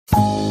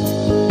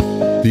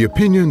The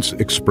opinions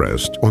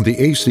expressed on the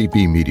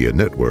ACB Media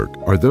Network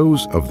are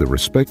those of the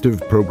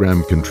respective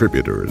program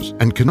contributors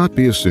and cannot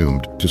be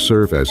assumed to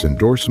serve as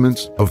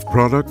endorsements of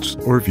products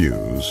or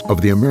views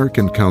of the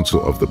American Council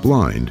of the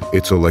Blind,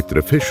 its elected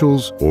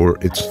officials, or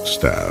its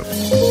staff.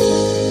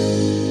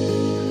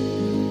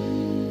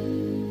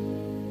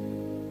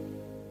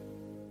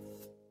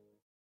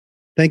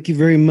 Thank you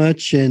very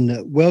much,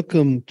 and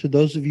welcome to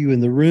those of you in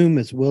the room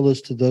as well as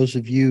to those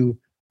of you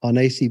on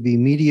ACB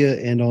Media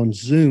and on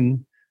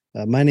Zoom.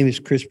 My name is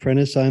Chris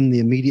Prentice. I'm the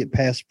immediate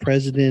past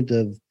president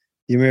of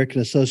the American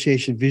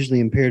Association of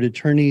Visually Impaired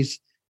Attorneys.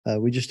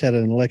 We just had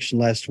an election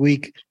last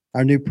week.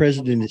 Our new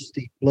president is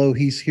Steve Blow.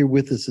 He's here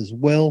with us as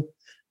well.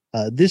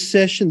 This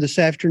session this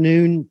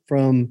afternoon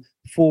from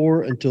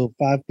 4 until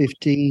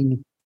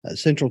 5:15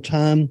 Central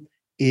Time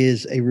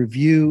is a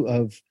review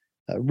of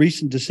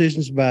recent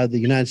decisions by the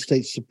United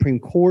States Supreme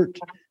Court.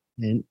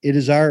 And it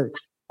is our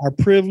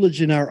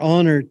privilege and our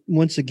honor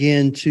once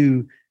again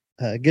to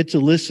get to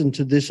listen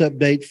to this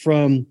update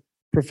from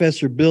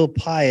Professor Bill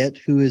Piat,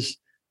 who is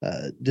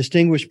a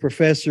distinguished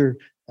professor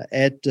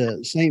at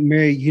St.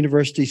 Mary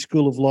University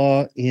School of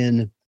Law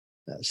in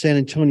San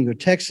Antonio,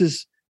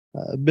 Texas.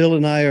 Bill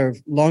and I are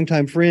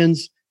longtime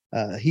friends.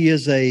 He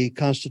is a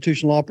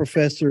constitutional law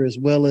professor, as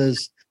well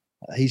as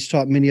he's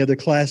taught many other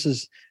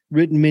classes,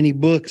 written many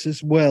books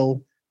as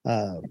well,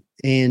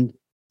 and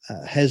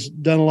has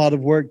done a lot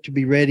of work to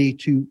be ready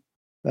to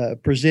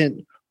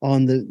present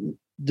on the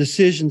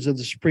decisions of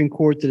the Supreme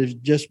Court that have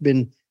just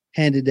been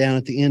handed down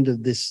at the end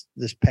of this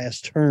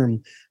past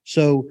term.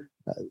 So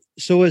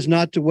as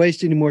not to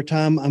waste any more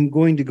time, I'm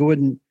going to go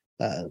ahead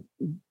and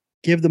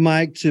give the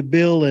mic to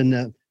Bill.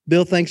 And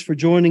Bill, thanks for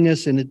joining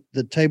us, and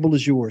the table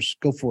is yours.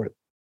 Go for it.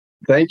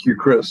 Thank you,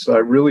 Chris. I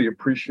really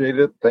appreciate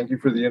it. Thank you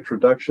for the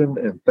introduction,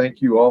 and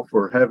thank you all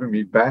for having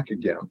me back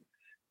again.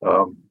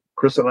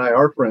 Chris and I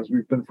are friends.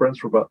 We've been friends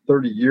for about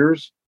 30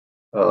 years.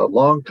 A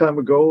long time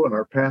ago in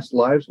our past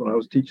lives, when I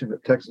was teaching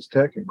at Texas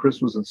Tech and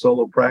Chris was in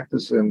solo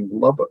practice in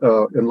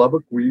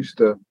Lubbock, we used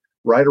to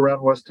ride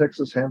around West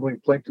Texas handling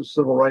plaintiff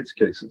civil rights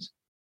cases.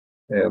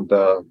 And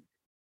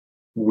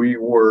we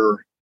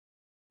were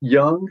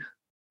young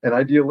and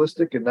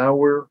idealistic, and now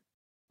we're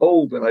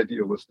old and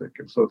idealistic.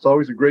 And so it's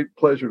always a great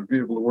pleasure to be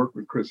able to work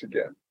with Chris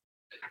again.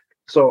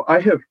 So I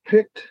have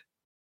picked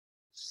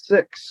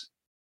 6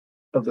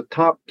 of the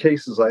top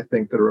cases I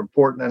think that are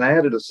important, and I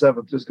added a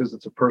 7th just because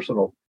it's a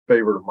personal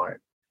favorite of mine.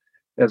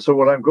 And so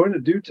what I'm going to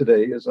do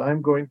today is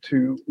I'm going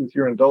to, with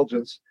your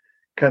indulgence,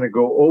 kind of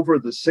go over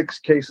the 6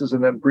 cases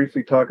and then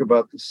briefly talk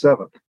about the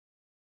 7th,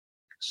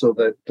 so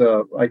that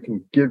I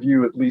can give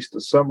you at least a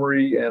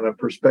summary and a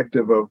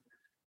perspective of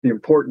the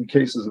important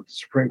cases that the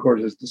Supreme Court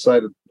has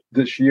decided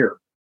this year.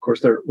 Of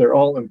course, they're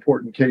all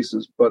important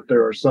cases, but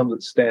there are some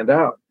that stand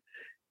out.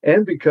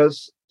 And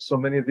because so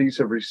many of these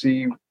have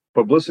received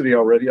publicity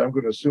already, I'm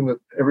going to assume that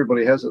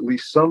everybody has at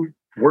least some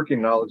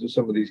working knowledge of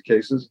some of these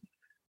cases.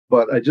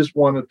 But I just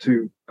wanted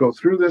to go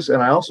through this.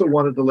 And I also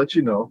wanted to let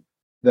you know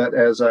that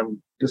as I'm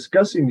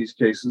discussing these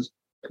cases,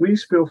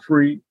 please feel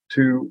free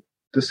to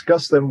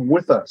discuss them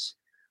with us.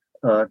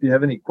 If you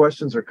have any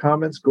questions or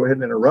comments, go ahead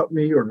and interrupt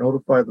me or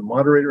notify the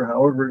moderator,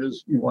 however it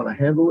is you want to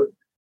handle it.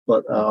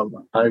 But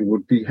I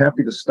would be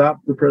happy to stop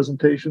the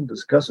presentation,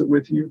 discuss it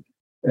with you,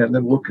 and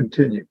then we'll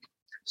continue.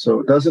 So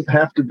it doesn't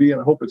have to be,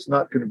 and I hope it's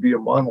not going to be a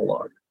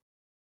monologue.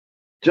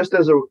 Just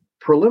as a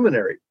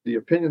preliminary, the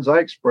opinions I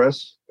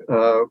express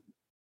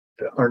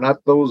are not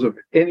those of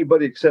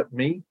anybody except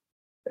me.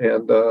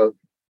 And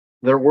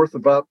they're worth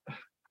about,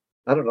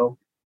 I don't know,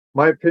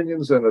 my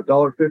opinions and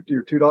 $1.50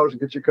 or $2 to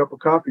get you a cup of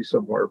coffee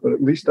somewhere. But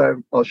at least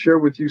I'll share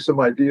with you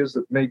some ideas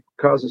that may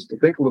cause us to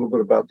think a little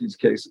bit about these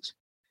cases.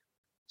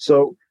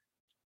 So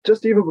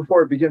just even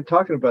before I begin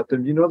talking about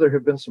them, you know, there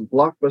have been some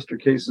blockbuster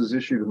cases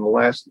issued in the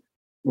last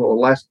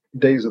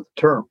days of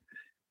the term.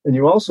 And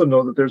you also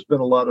know that there's been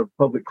a lot of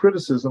public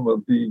criticism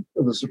of the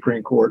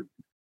Supreme Court.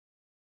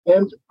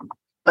 And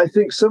I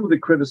think some of the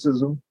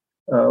criticism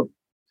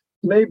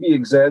may be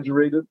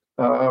exaggerated.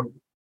 The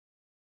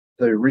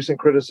recent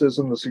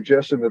criticism, the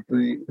suggestion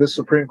that this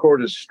Supreme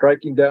Court is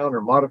striking down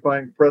or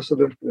modifying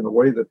precedent in a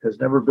way that has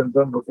never been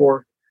done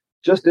before,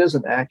 just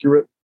isn't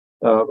accurate.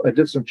 I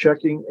did some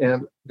checking,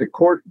 and the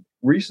court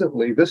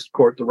recently, this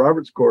court, the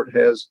Roberts Court,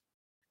 has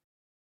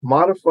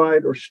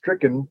modified or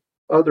stricken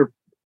other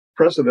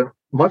precedent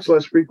much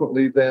less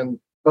frequently than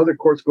other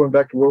courts going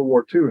back to World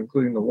War II,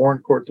 including the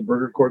Warren Court, the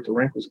Berger Court, the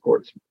Rehnquist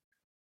courts.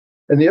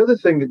 And the other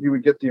thing that you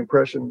would get the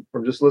impression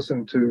from just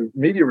listening to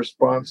media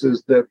response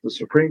is that the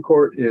Supreme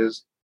Court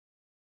is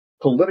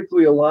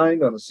politically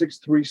aligned on a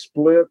 6-3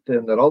 split,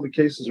 and that all the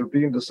cases are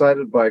being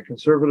decided by a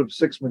conservative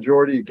 6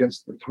 majority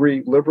against the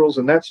 3 liberals,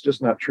 and that's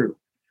just not true.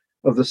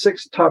 Of the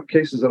 6 top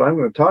cases that I'm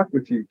going to talk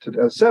with you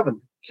today,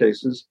 7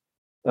 cases,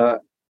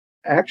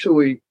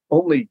 actually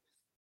only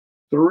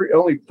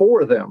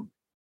 4 of them,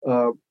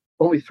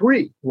 only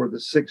 3 were the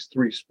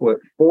 6-3 split.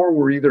 4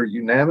 were either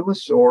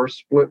unanimous or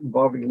split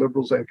involving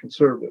liberals and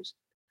conservatives.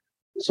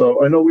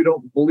 So I know we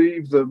don't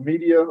believe the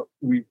media.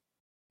 We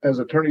as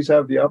attorneys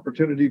have the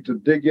opportunity to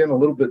dig in a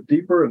little bit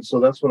deeper. And so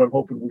that's what I'm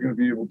hoping we're going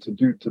to be able to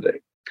do today.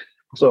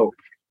 So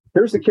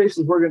here's the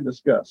cases we're going to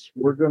discuss.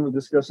 We're going to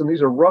discuss, and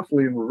these are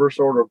roughly in reverse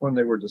order of when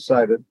they were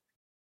decided.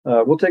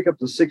 We'll take up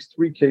the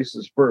 6-3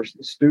 cases first.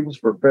 The Students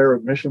for Fair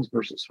Admissions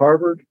versus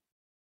Harvard,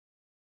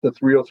 the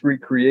 303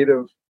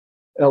 Creative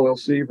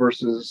LLC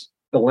versus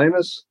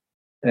Atlantis,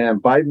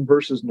 and Biden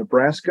versus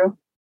Nebraska.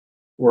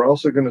 We're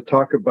also going to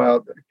talk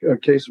about a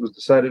case that was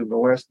decided in the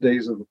last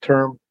days of the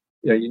term,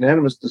 a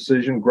unanimous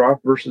decision, Groff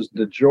versus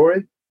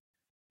DeJoy.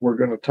 We're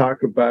going to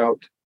talk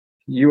about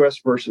U.S.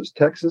 versus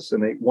Texas,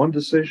 an 8-1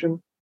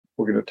 decision.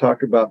 We're going to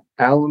talk about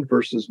Allen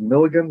versus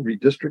Milligan,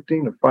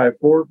 redistricting, a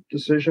 5-4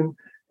 decision.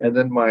 And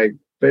then my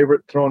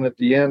favorite thrown at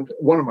the end,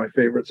 one of my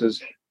favorites,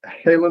 is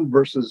Halen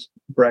versus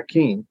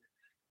Brackeen,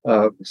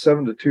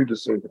 7-2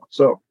 decision.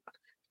 So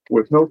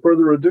with no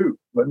further ado,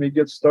 let me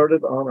get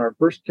started on our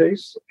first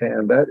case,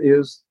 and that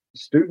is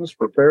Students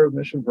for Fair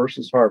Admission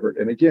versus Harvard.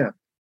 And again,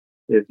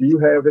 if you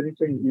have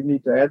anything you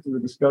need to add to the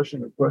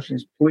discussion or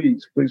questions,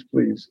 please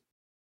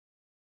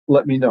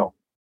let me know.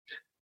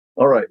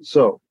 All right,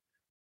 so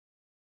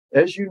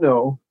as you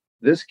know,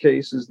 this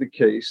case is the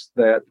case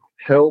that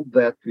held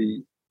that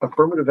the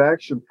affirmative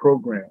action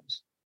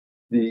programs,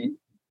 the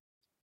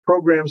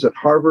programs at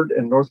Harvard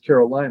and North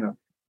Carolina,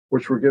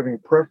 which were giving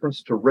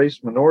preference to race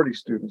minority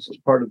students as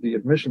part of the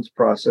admissions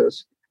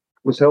process,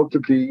 was held to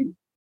be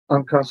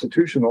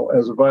unconstitutional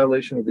as a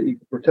violation of the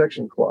Equal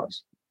Protection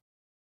Clause.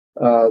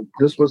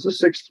 This was a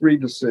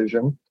 6-3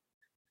 decision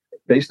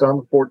based on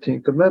the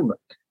 14th Amendment.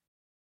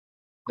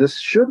 This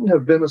shouldn't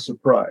have been a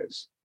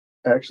surprise.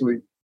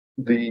 Actually,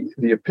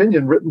 the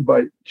opinion written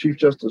by Chief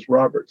Justice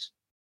Roberts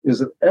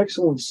is an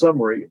excellent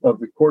summary of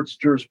the court's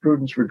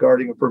jurisprudence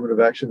regarding affirmative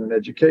action in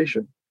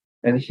education.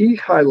 And he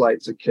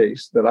highlights a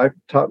case that I've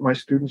taught my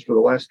students for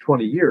the last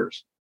 20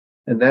 years,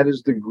 and that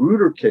is the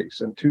Grutter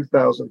case in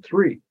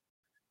 2003,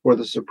 where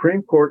the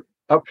Supreme Court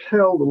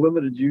upheld the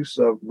limited use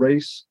of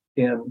race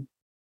in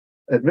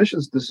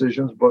admissions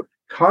decisions, but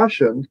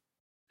cautioned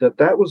that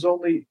that was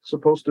only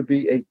supposed to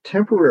be a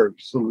temporary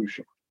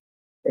solution,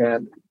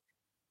 and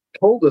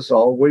told us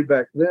all way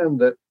back then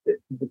that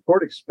the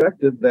court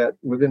expected that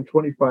within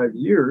 25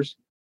 years,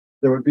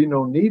 there would be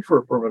no need for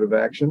affirmative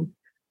action,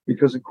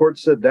 because the court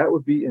said that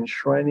would be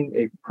enshrining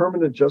a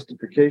permanent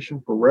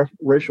justification for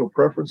racial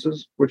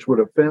preferences, which would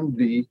offend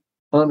the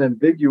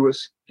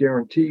unambiguous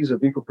guarantees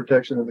of equal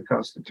protection in the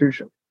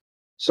Constitution.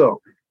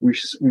 So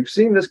we've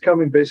seen this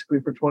coming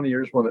basically for 20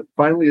 years. When it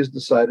finally is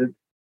decided,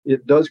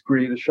 it does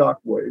create a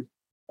shockwave.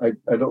 I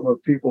don't know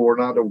if people were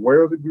not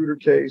aware of the Grutter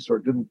case or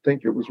didn't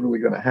think it was really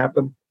going to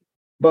happen.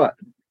 But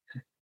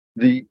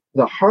the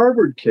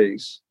Harvard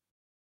case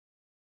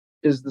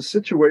is the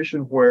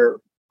situation where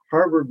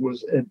Harvard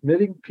was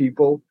admitting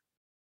people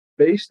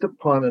based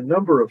upon a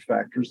number of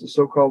factors, the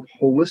so-called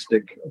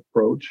holistic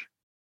approach.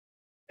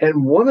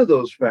 And one of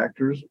those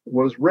factors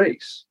was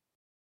race,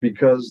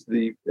 because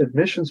the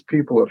admissions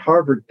people at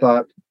Harvard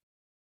thought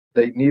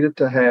they needed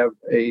to have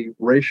a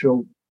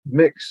racial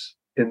mix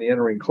in the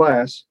entering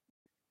class.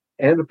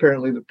 And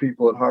apparently the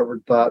people at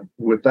Harvard thought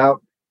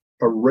without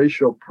a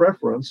racial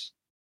preference,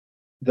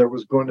 there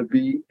was going to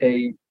be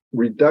a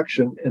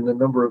reduction in the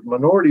number of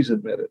minorities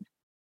admitted.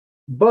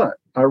 But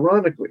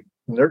ironically,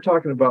 when they're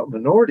talking about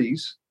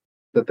minorities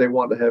that they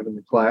want to have in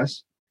the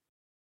class,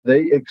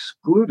 they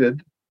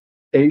excluded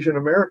Asian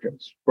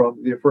Americans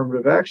from the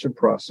affirmative action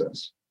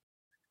process.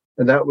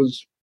 And that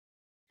was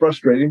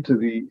frustrating to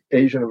the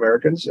Asian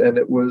Americans, and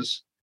it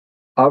was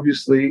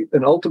obviously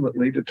and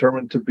ultimately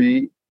determined to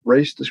be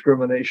race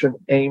discrimination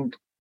aimed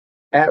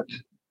at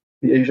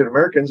the Asian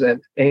Americans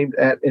and aimed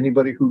at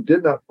anybody who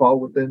did not fall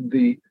within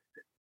the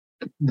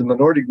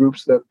minority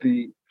groups that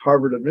the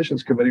Harvard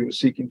Admissions Committee was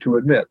seeking to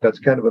admit. That's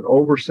kind of an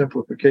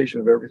oversimplification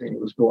of everything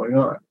that was going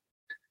on.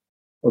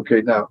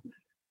 Okay, now,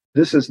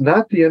 this is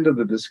not the end of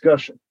the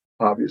discussion,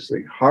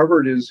 obviously.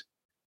 Harvard has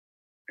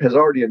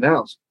already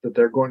announced that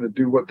they're going to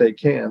do what they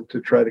can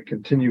to try to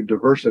continue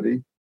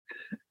diversity.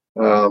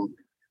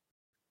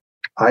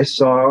 I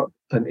saw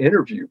an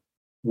interview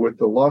with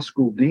the law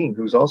school dean,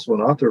 who's also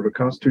an author of a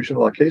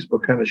constitutional law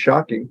casebook, kind of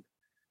shocking.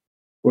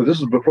 Well, this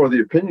was before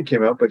the opinion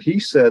came out, but he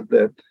said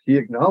that he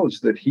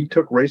acknowledged that he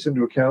took race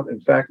into account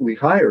in faculty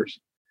hires.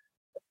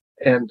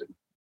 And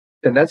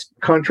that's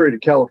contrary to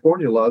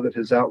California law that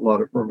has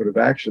outlawed affirmative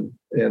action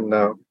in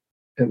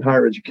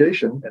higher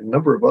education and a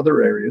number of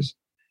other areas.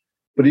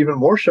 But even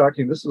more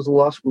shocking, this is a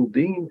law school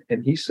dean,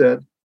 and he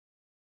said,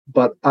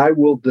 but I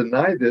will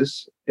deny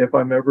this if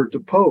I'm ever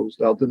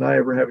deposed. I'll deny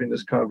ever having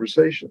this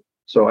conversation.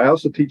 So I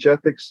also teach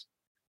ethics,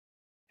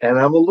 and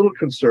I'm a little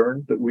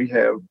concerned that we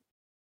have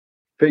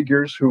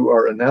figures who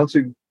are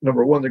announcing,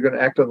 number one, they're going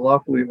to act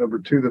unlawfully, and number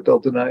two, that they'll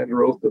deny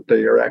under oath that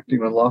they are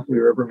acting unlawfully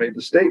or ever made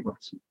the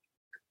statements.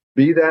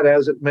 Be that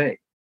as it may,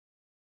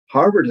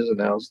 Harvard has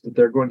announced that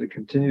they're going to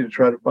continue to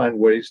try to find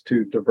ways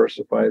to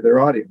diversify their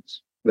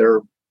audience,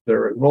 their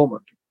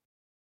enrollment.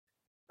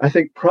 I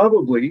think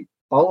probably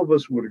all of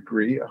us would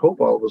agree, I hope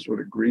all of us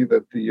would agree,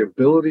 that the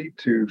ability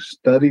to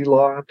study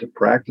law, to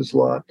practice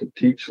law, to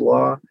teach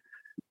law,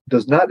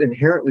 does not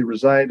inherently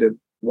reside in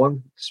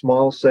one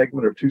small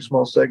segment or two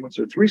small segments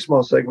or three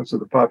small segments of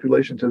the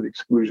population to the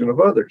exclusion of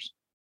others.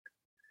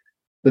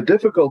 The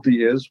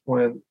difficulty is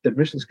when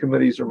admissions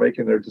committees are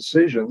making their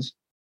decisions,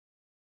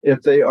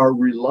 if they are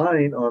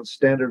relying on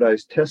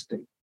standardized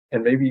testing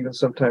and maybe even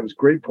sometimes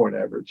grade point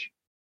average,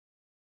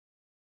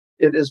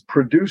 it has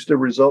produced a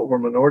result where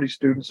minority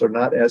students are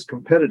not as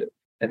competitive.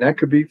 And that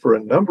could be for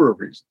a number of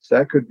reasons.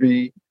 That could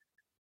be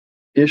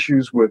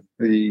issues with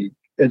the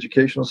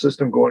educational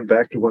system going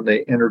back to when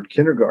they entered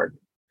kindergarten.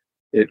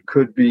 It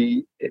could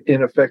be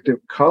ineffective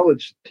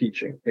college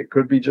teaching. It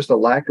could be just a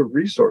lack of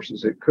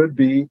resources. It could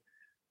be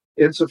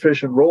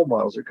insufficient role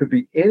models. It could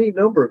be any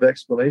number of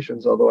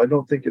explanations, although I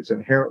don't think it's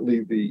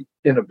inherently the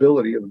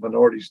inability of the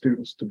minority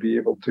students to be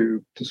able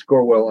to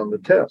score well on the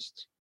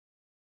tests.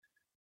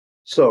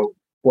 So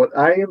what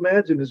I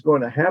imagine is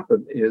going to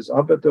happen is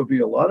I'll bet there'll be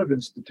a lot of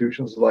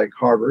institutions like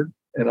Harvard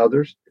and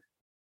others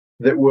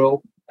that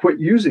will quit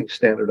using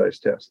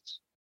standardized tests,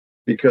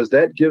 because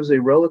that gives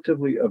a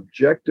relatively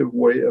objective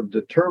way of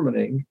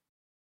determining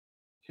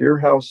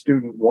here's how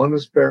student 1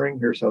 is faring,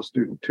 here's how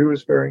student 2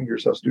 is faring,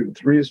 here's how student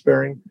 3 is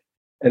faring.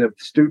 And if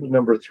student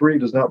number 3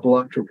 does not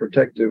belong to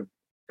a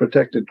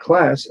protected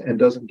class and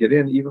doesn't get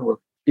in even with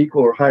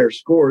equal or higher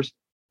scores,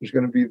 there's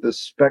going to be this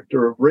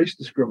specter of race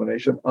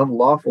discrimination,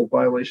 unlawful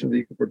violation of the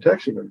equal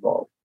protection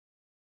involved.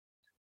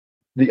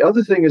 The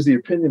other thing is the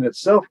opinion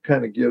itself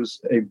kind of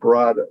gives a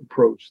broad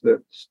approach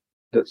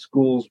that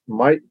schools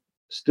might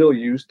still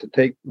use to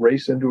take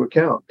race into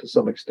account to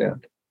some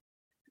extent.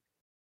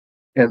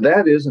 And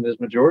that is, in his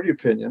majority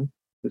opinion,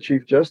 the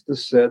Chief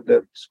Justice said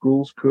that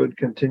schools could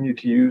continue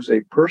to use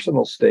a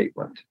personal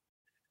statement.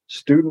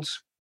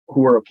 Students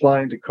who are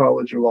applying to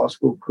college or law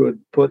school could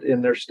put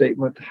in their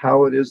statement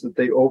how it is that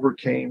they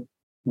overcame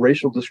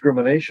racial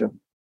discrimination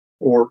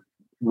or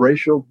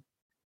racial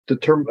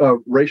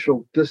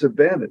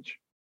disadvantage.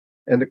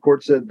 And the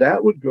court said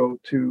that would go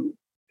to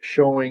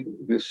showing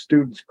the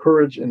student's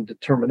courage and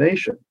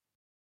determination.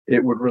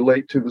 It would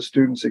relate to the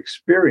student's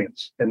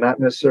experience and not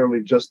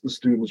necessarily just the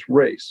student's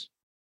race.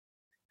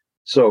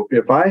 So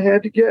if I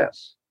had to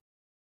guess,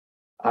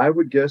 I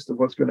would guess that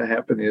what's going to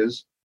happen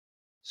is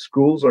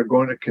schools are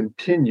going to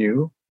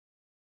continue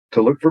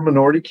to look for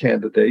minority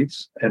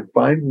candidates and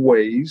find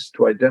ways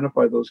to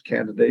identify those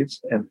candidates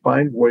and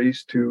find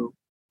ways to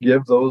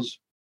give those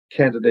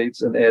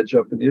candidates an edge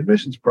up in the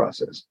admissions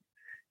process.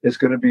 It's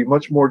going to be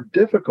much more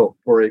difficult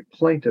for a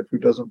plaintiff who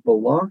doesn't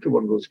belong to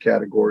one of those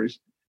categories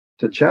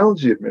to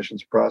challenge the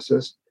admissions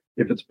process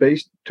if it's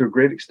based to a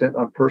great extent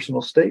on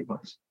personal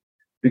statements.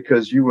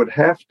 Because you would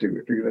have to,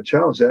 if you're going to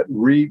challenge that,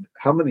 read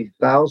how many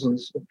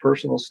thousands of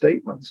personal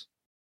statements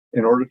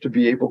in order to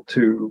be able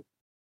to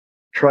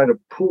try to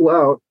pull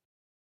out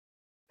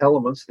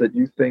elements that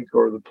you think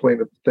or the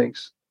plaintiff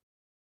thinks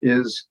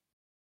is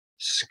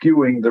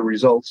skewing the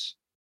results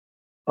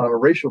on a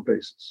racial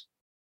basis.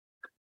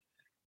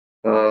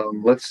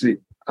 Let's see.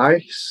 I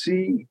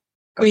see.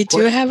 We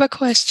do have a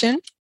question.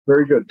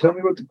 Very good. Tell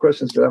me what the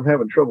question is. I'm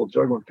having trouble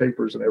juggling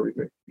papers and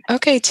everything.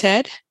 Okay,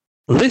 Ted.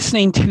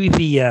 Listening to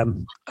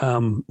the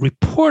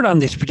report on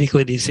this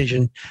particular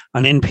decision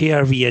on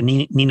NPR via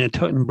Nina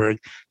Totenberg,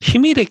 she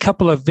made a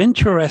couple of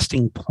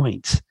interesting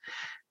points.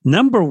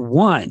 Number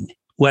one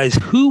was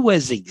who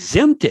was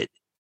exempted,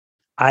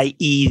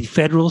 i.e.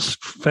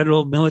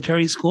 federal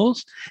military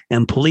schools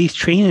and police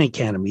training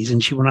academies.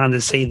 And she went on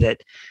to say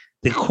that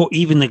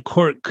even the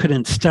court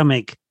couldn't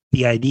stomach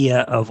the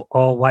idea of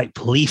all white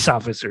police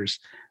officers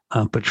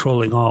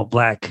patrolling all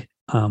black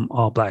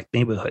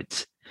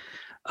neighborhoods.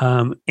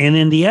 And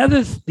then the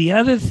other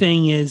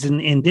thing is,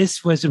 and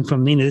this wasn't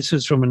from Nina, this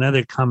was from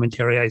another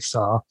commentary I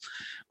saw,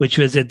 which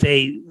was that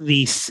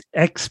the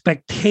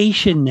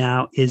expectation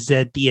now is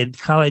that the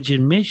college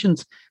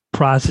admissions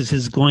process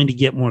is going to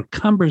get more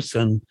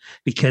cumbersome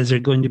because they're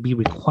going to be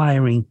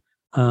requiring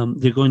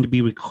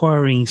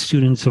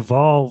students of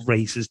all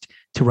races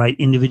to write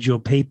individual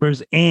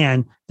papers,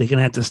 and they're going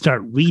to have to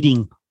start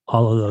reading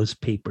all of those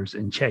papers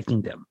and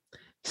checking them.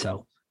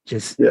 So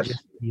just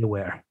be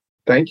aware.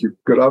 Thank you.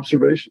 Good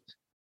observations.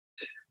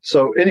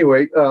 So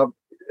anyway,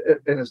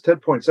 and as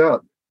Ted points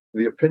out,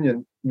 the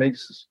opinion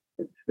makes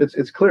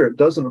it's clear it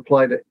doesn't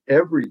apply to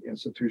every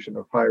institution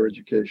of higher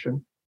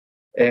education,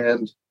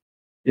 and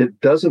it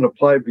doesn't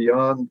apply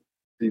beyond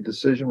the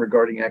decision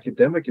regarding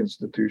academic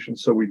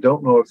institutions. So we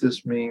don't know if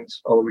this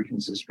means, although we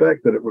can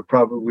suspect that it would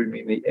probably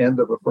mean the end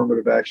of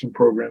affirmative action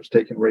programs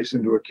taking race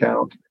into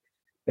account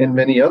in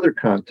many other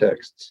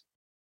contexts.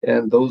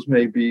 And those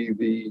may be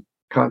the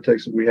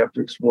context that we have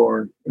to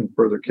explore in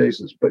further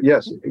cases. But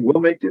yes, it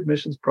will make the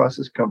admissions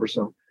process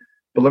cumbersome.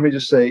 But let me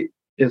just say,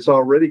 it's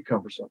already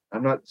cumbersome.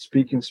 I'm not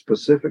speaking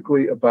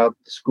specifically about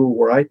the school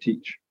where I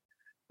teach,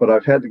 but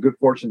I've had the good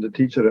fortune to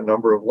teach at a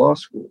number of law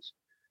schools.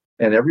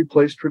 And every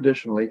place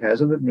traditionally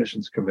has an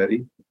admissions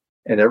committee,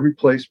 and every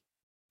place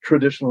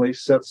traditionally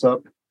sets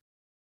up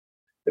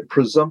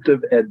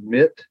presumptive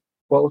admit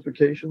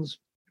qualifications,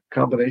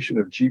 combination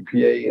of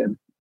GPA and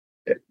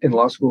in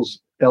law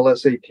schools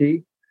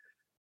LSAT.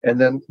 And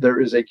then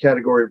there is a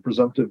category of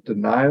presumptive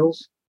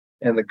denials.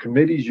 and the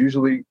committees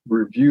usually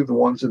review the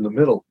ones in the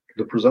middle.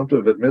 The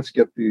presumptive admits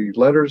get the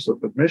letters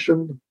of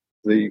admission.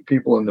 The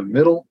people in the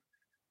middle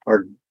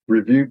are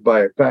reviewed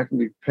by a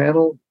faculty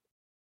panel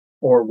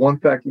or one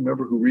faculty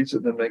member who reads it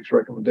and then makes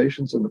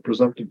recommendations, and the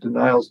presumptive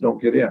denials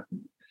don't get in.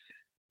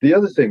 The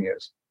other thing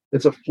is,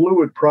 it's a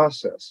fluid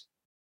process.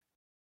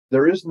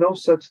 There is no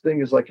such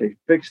thing as like a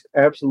fixed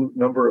absolute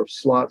number of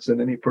slots in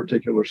any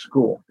particular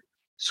school.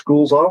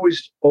 Schools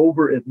always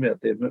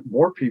over-admit. They admit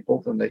more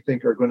people than they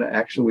think are going to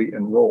actually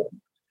enroll.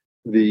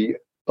 The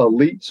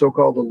elite,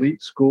 so-called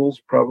elite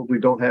schools probably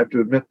don't have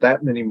to admit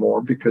that many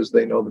more because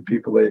they know the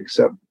people they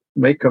accept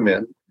may come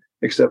in,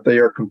 except they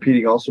are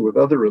competing also with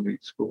other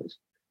elite schools.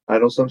 I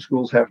know some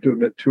schools have to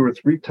admit 2 or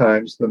 3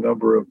 times the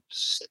number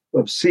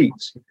of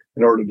seats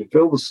in order to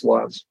fill the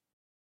slots.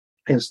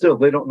 And still,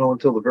 they don't know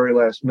until the very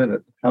last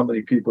minute how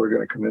many people are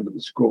going to come into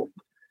the school.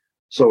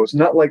 So it's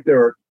not like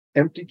there are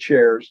empty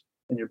chairs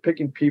and you're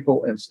picking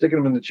people and sticking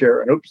them in the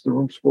chair and oops, the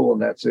room's full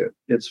and that's it.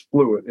 It's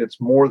fluid. It's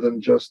more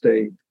than just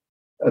a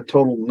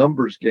total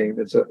numbers game.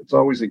 It's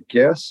always a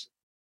guess.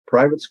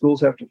 Private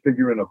schools have to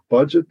figure in a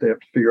budget. They have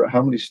to figure out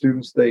how many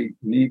students they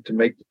need to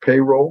make the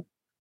payroll.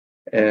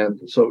 And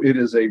so it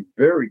is a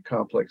very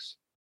complex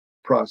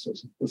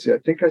process. Let's see, I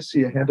think I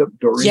see a hand up,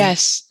 Doreen.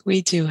 Yes,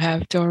 we do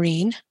have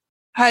Doreen.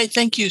 Hi,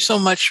 thank you so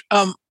much.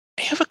 I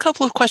have a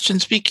couple of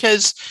questions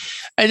because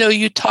I know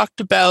you talked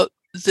about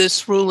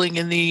this ruling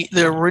in the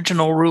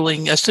original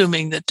ruling,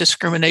 assuming that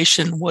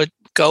discrimination would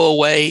go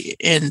away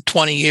in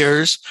 20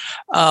 years.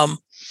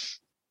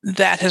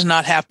 That has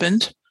not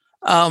happened.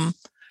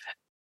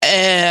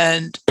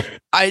 And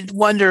I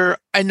wonder,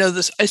 I know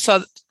this,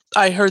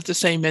 I heard the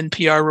same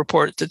NPR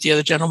report that the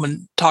other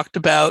gentleman talked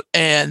about,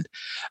 and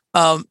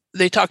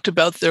they talked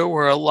about there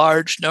were a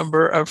large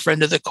number of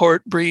friend of the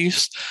court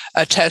briefs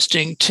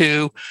attesting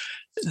to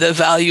the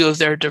value of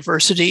their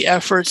diversity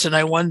efforts. And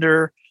I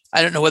wonder,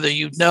 I don't know whether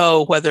you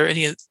know whether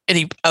any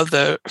of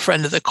the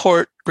friend of the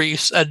court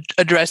briefs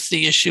address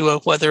the issue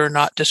of whether or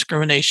not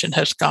discrimination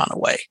has gone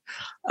away.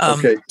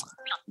 Okay.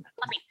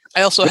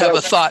 I also have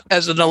a thought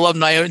as an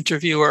alumni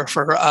interviewer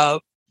for a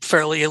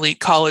fairly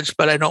elite college,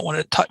 but I don't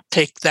want to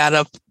take that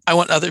up. I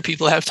want other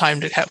people to have time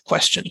to have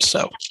questions.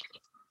 So,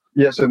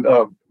 yes, and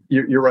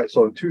you're right.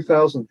 So in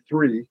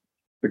 2003,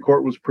 the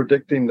court was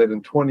predicting that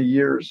in 20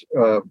 years,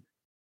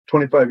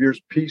 25 years,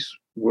 peace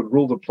would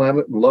rule the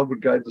planet and love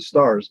would guide the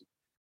stars.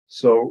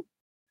 So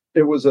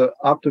it was an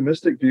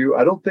optimistic view.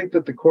 I don't think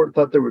that the court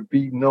thought there would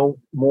be no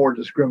more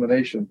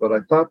discrimination, but I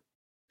thought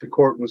the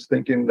court was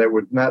thinking there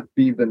would not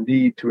be the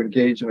need to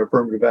engage in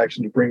affirmative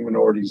action to bring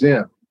minorities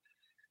in.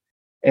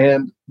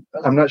 And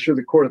I'm not sure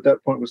the court at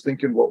that point was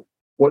thinking, well,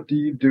 what do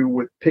you do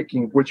with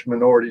picking which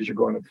minorities you're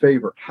going to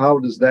favor? How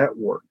does that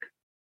work?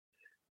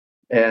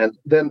 And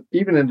then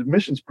even in the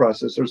admissions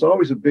process, there's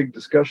always a big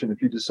discussion.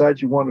 If you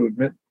decide you want to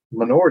admit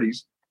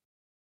minorities,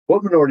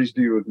 what minorities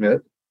do you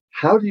admit?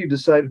 How do you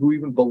decide who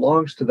even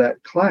belongs to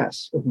that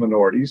class of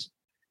minorities?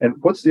 And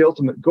what's the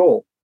ultimate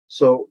goal?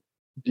 So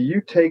do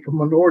you take a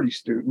minority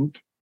student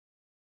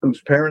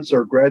whose parents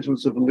are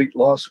graduates of elite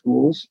law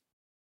schools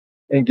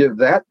and give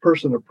that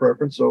person a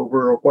preference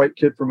over a white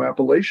kid from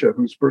Appalachia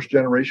who's first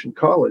generation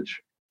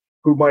college,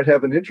 who might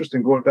have an interest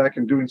in going back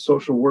and doing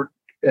social work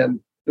and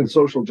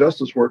social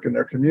justice work in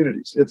their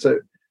communities? It's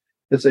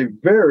a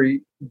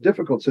very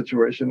difficult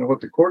situation. And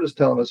what the court is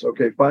telling us,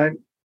 okay, fine,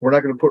 we're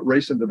not going to put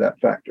race into that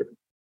factor.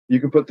 You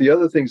can put the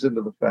other things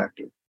into the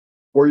factor,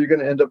 or you're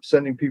going to end up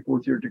sending people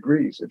with your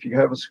degrees. If you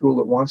have a school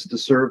that wants to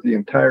serve the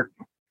entire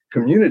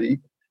community,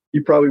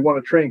 you probably want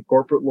to train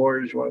corporate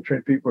lawyers. You want to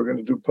train people who are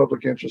going to do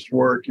public interest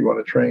work. You want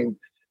to train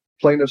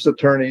plaintiffs'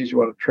 attorneys. You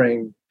want to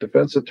train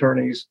defense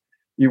attorneys.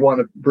 You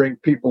want to bring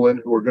people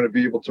in who are going to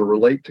be able to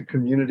relate to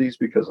communities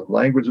because of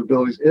language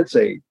abilities. It's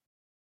a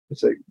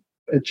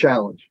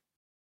challenge.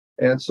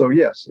 And so,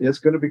 yes, it's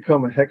going to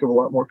become a heck of a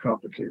lot more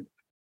complicated.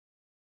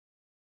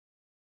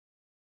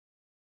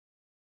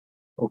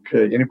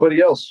 Okay,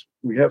 anybody else?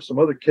 We have some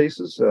other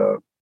cases.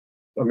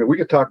 We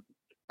could talk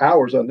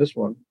hours on this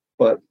one,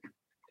 but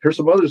here's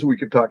some others we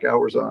could talk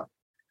hours on.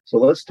 So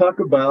let's talk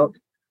about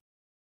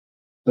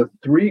the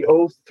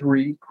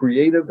 303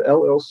 Creative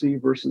LLC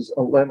versus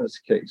Elena's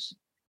case.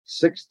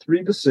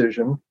 6-3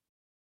 decision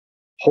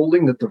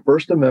holding that the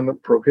First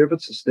Amendment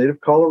prohibits the state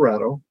of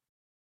Colorado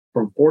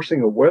from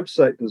forcing a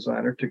website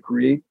designer to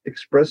create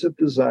expressive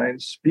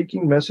designs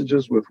speaking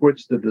messages with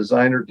which the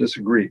designer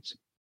disagrees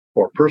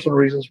for personal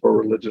reasons, for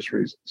religious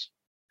reasons.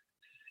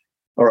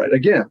 All right,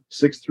 again,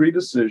 6-3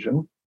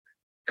 decision,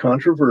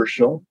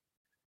 controversial.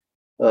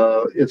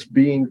 It's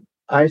being,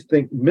 I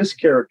think,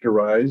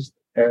 mischaracterized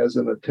as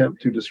an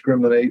attempt to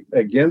discriminate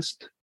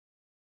against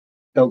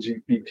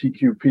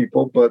LGBTQ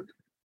people,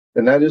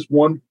 and that is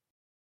one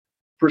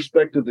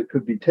perspective that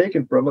could be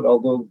taken from it,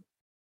 although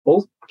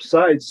both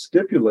sides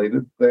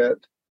stipulated that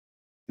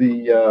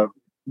the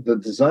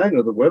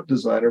designer, the web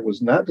designer,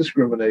 was not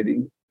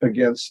discriminating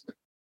against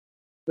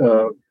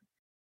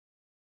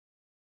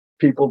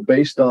people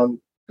based on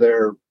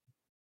their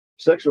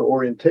sexual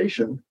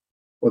orientation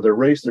or their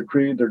race, their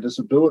creed, their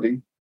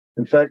disability.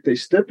 In fact, they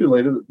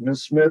stipulated that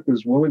Ms. Smith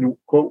is willing to,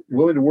 quote,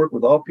 willing to work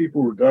with all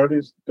people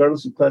regardless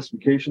of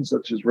classifications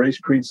such as race,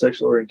 creed,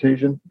 sexual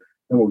orientation,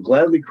 and will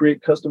gladly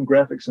create custom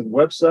graphics and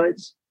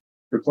websites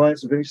for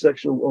clients of any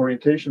sexual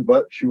orientation,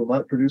 but she will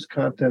not produce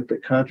content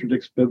that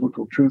contradicts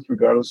biblical truth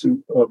regardless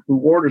of who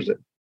orders it.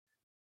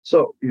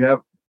 So you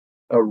have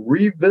a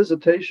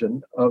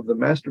revisitation of the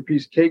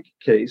Masterpiece Cake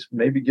case,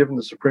 maybe giving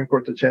the Supreme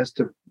Court the chance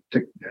to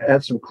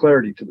add some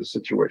clarity to the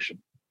situation.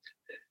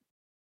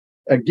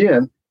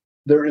 Again,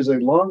 there is a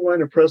long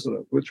line of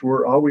precedent, which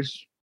we're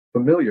always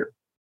familiar,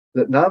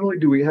 that not only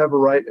do we have a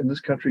right in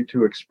this country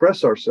to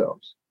express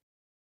ourselves,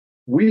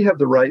 we have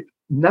the right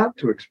not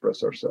to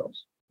express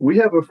ourselves. We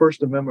have a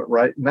First Amendment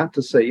right not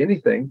to say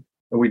anything,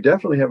 and we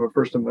definitely have a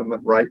First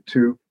Amendment right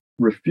to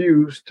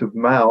refuse to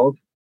mouth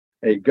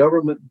a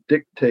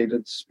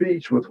government-dictated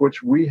speech with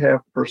which we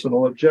have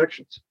personal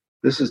objections.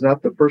 This is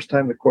not the first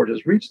time the court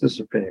has reached this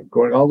opinion,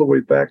 going all the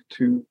way back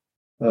to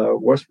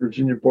West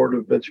Virginia Board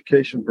of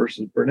Education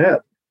versus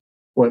Burnett,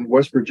 when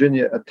West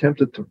Virginia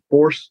attempted to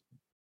force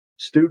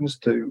students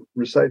to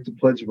recite the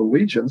Pledge of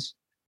Allegiance.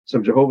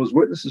 Some Jehovah's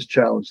Witnesses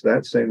challenged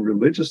that, saying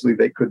religiously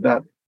they could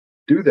not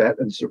do that,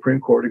 and the Supreme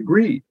Court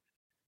agreed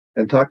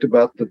and talked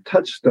about the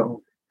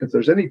touchstone. If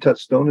there's any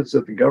touchstone, it's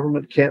that the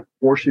government can't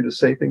force you to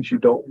say things you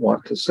don't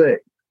want to say.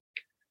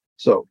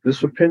 So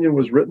this opinion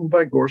was written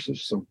by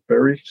Gorsuch, some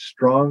very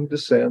strong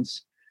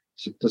dissents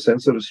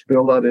that have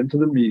spilled out into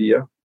the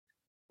media.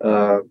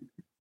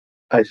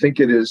 I think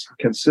it is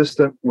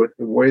consistent with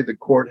the way the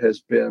court has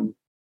been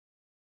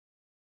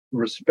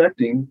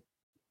respecting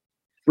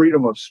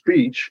freedom of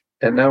speech,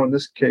 and now in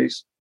this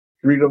case,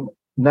 freedom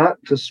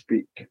not to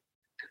speak.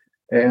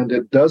 And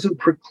it doesn't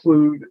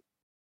preclude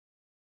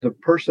the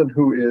person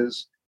who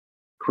is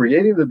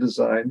creating the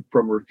design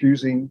from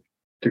refusing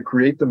to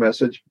create the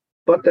message,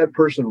 but that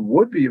person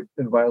would be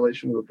in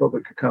violation of the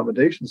public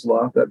accommodations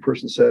law if that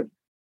person said,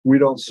 we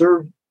don't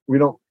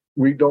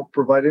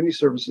provide any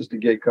services to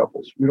gay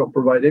couples. We don't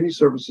provide any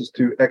services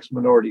to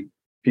ex-minority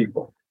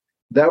people.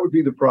 That would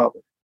be the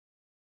problem.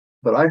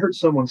 But I heard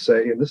someone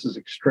say, and this is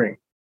extreme,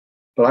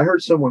 but I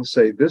heard someone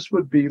say this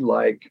would be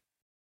like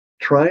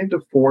trying to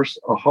force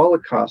a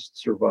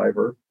Holocaust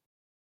survivor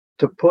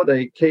to put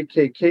a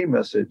KKK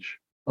message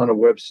on a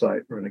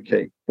website or in a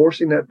cake,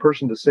 forcing that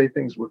person to say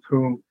things with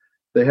whom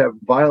they have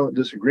violent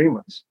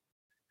disagreements.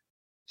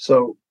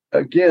 So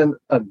again,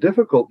 a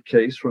difficult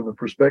case from the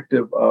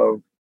perspective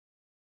of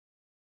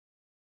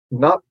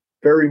not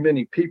very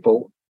many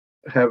people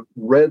have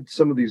read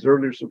some of these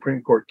earlier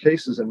Supreme Court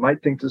cases and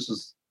might think this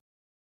is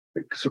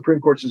the Supreme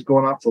Court's just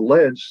going off the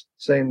ledge,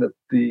 saying that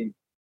the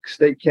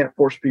state can't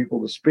force people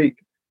to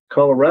speak.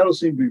 Colorado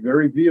seemed to be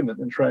very vehement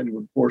in trying to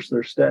enforce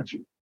their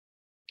statute.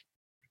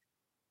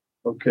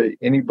 Okay,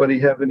 anybody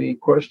have any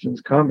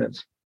questions,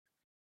 comments?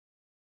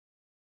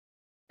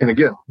 And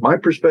again, my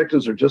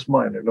perspectives are just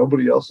mine. They're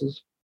nobody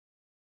else's.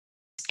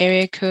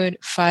 Area code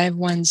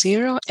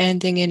 510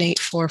 ending in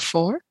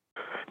 844.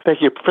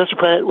 Thank you. Professor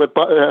Pratt,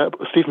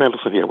 Steve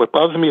Mendelson here. What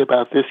bothers me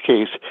about this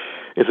case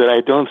is that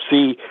I don't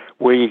see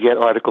where you get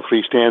Article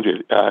 3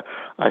 standard.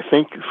 I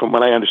think, from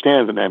what I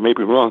understand, and I may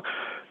be wrong,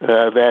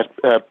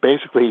 that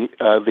basically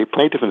the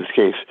plaintiff in this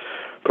case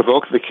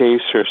provoked the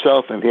case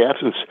herself in the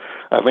absence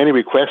of any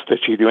request that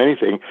she do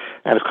anything.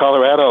 And if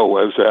Colorado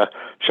was,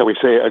 shall we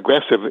say,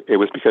 aggressive, it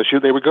was because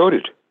they were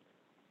goaded.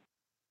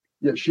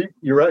 Yeah,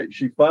 you're right.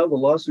 She filed a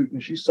lawsuit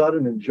and she sought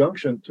an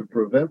injunction to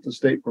prevent the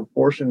state from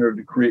forcing her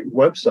to create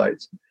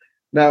websites.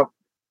 Now,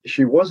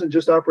 she wasn't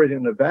just operating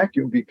in a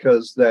vacuum,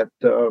 because that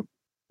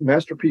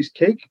Masterpiece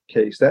Cake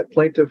case, that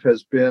plaintiff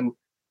he's been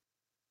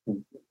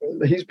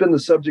the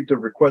subject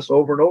of requests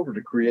over and over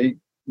to create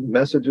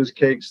messages,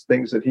 cakes,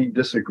 things that he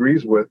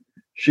disagrees with.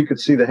 She could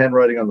see the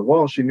handwriting on the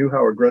wall. She knew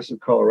how aggressive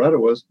Colorado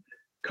was.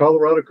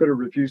 Colorado could have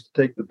refused to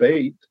take the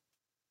bait.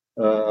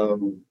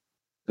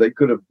 They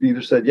could have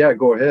either said, yeah,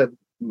 go ahead,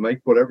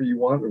 make whatever you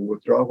want, or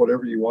withdraw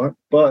whatever you want,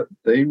 but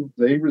they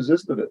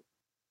resisted it.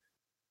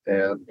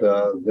 And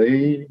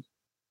they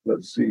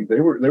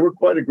were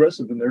quite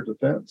aggressive in their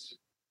defense.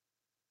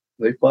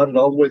 They fought it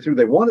all the way through.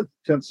 They wanted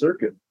the 10th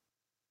Circuit,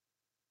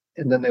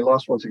 and then they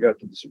lost once it got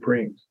to the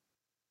Supremes.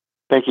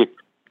 Thank you.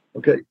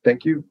 Okay,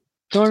 thank you.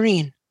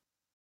 Doreen.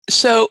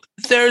 So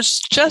there's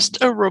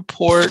just a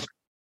report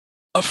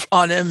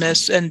on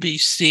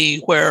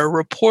MSNBC where a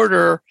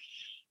reporter,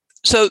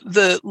 so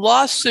the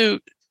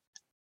lawsuit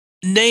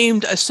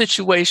named a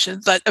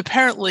situation that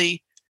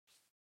apparently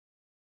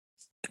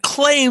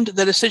claimed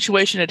that a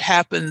situation had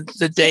happened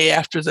the day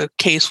after the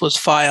case was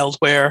filed,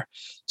 where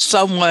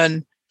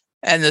someone,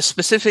 and the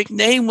specific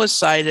name was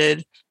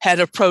cited,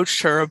 had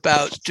approached her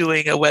about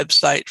doing a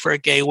website for a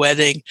gay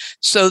wedding.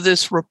 So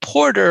this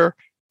reporter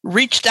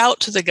reached out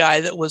to the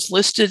guy that was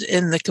listed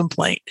in the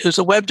complaint, who's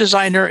a web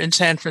designer in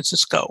San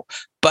Francisco,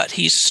 but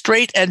he's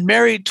straight and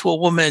married to a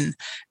woman.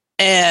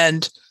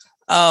 And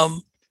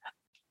I'm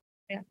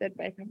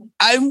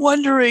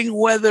wondering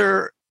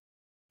whether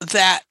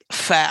that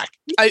fact,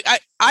 I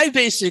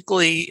think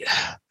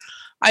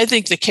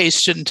the case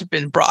shouldn't have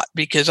been brought,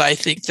 because I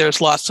think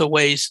there's lots of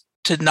ways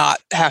to not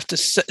have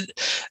to.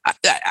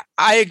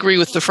 I agree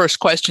with the first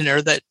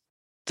questioner that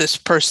this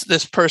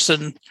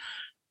person.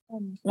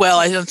 Well,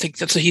 I don't think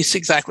that's what he's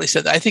exactly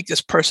said. I think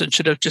this person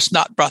should have just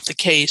not brought the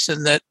case,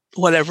 and that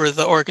whatever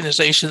the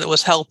organization that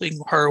was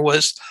helping her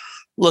was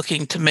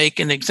looking to make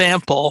an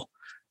example.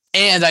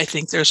 And I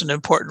think there's an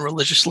important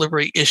religious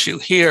liberty issue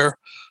here.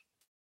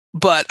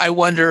 But I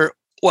wonder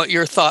what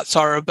your thoughts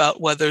are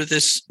about whether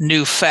this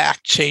new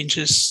fact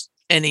changes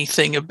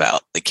anything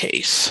about the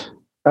case.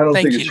 I don't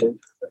think it changes.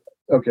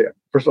 Okay.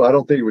 First of all, I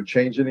don't think it would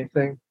change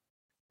anything.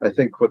 I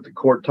think what the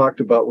court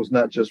talked about was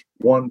not just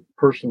one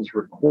person's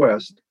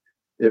request.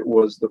 It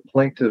was the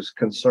plaintiff's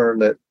concern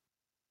that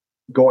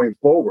going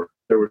forward,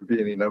 there would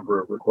be any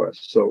number of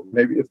requests. So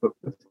maybe if the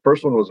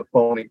first one was a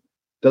phony,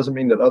 doesn't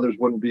mean that others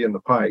wouldn't be in the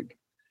pike.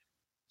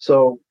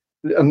 So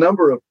a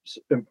number of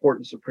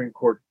important Supreme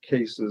Court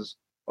cases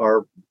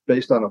are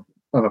based on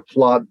a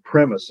flawed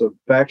premise of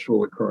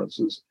factual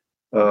occurrences.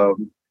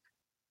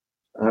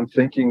 I'm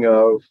thinking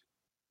of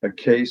a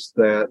case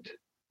that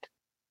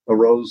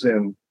arose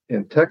in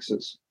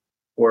Texas,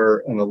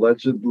 where an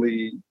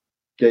allegedly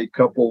gay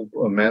couple,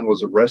 a man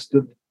was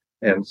arrested,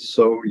 and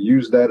so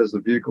used that as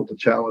the vehicle to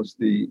challenge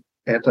the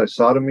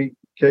anti-sodomy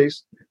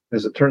case.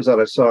 As it turns out,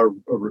 I saw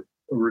a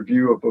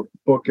review of a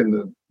book in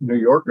the New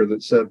Yorker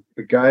that said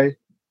the guy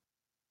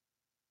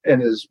and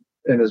his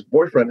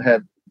boyfriend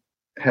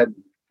had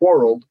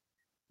quarreled.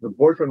 The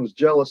boyfriend was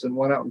jealous and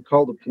went out and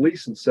called the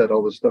police and said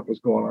all this stuff was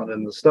going on,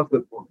 and the stuff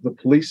that the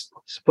police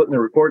put in the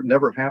report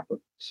never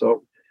happened.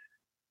 So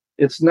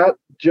it's not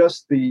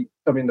just the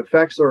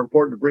facts are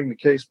important to bring the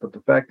case, but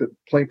the fact that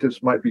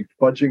plaintiffs might be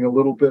fudging a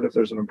little bit if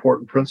there's an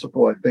important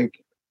principle, I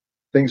think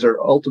things are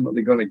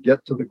ultimately going to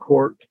get to the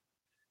court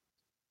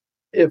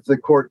if the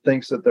court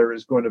thinks that there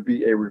is going to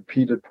be a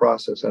repeated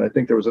process. And I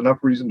think there was enough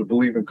reason to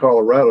believe in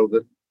Colorado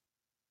that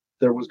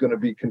there was going to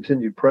be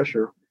continued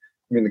pressure.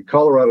 I mean, the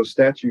Colorado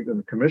statute and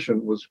the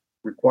commission was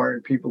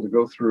requiring people to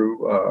go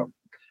through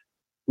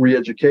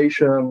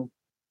re-education,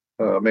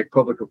 make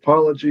public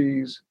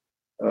apologies,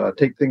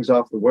 take things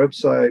off the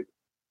website.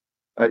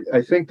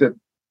 I think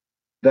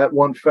that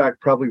one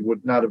fact probably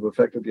would not have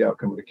affected the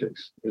outcome of the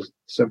case, is the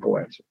simple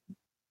answer.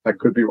 I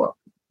could be wrong.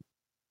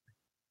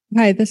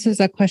 Hi, this is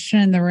a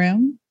question in the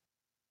room.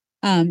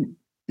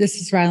 This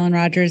is Rylan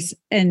Rogers.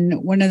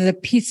 And one of the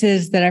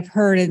pieces that I've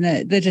heard in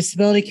the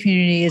disability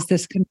community is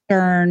this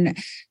concern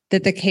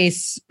that the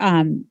case,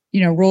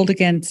 ruled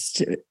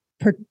against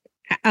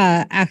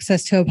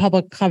access to a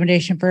public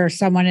accommodation for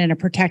someone in a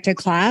protected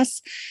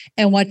class.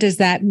 And what does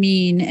that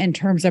mean in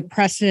terms of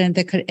precedent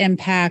that could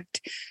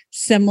impact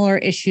similar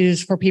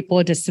issues for people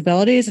with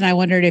disabilities? And I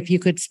wondered if you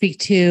could speak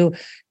to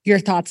your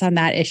thoughts on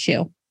that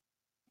issue.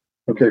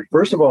 Okay,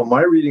 first of all,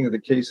 my reading of the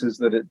case is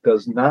that it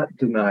does not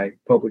deny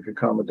public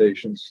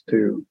accommodations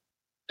to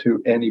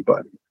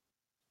anybody.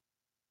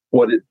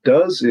 What it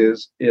does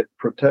is it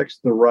protects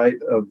the right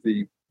of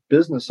the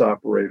business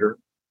operator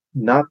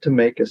not to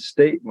make a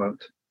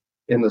statement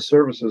in the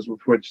services with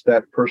which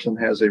that person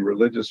has a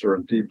religious or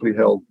a deeply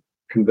held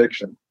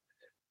conviction.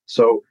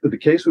 So the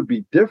case would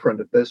be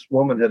different if this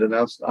woman had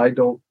announced, I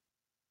don't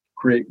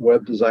create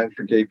web design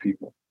for gay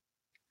people,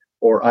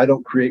 or I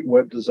don't create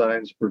web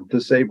designs for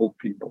disabled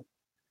people.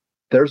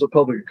 There's a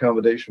public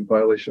accommodation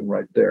violation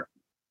right there.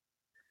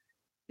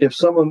 If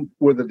someone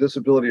with a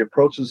disability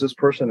approaches this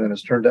person and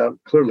it's turned out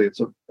clearly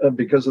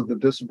because of the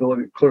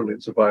disability, clearly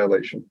it's a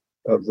violation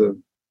of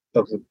the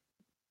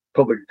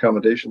public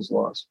accommodations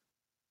laws.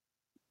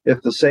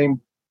 If the same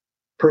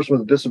person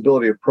with a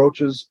disability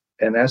approaches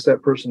and asks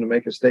that person to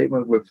make a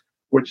statement with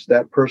which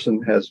that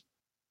person has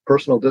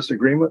personal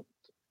disagreement,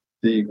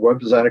 the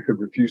web designer could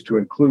refuse to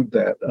include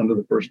that under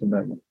the First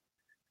Amendment.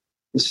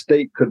 The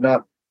state could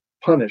not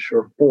punish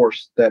or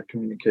force that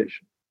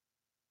communication.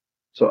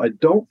 So I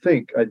don't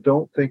think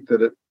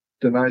that it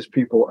denies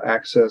people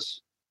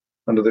access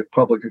under the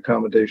public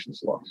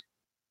accommodations laws.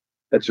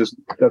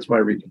 That's my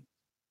reading.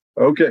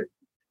 Okay,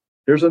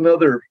 here's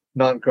another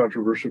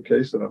non-controversial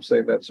case, and I'm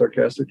saying that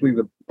sarcastically,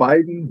 the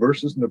Biden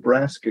versus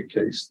Nebraska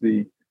case.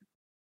 The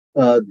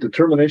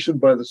determination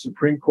by the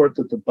Supreme Court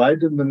that the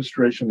Biden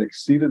administration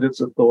exceeded its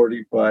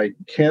authority by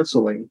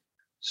canceling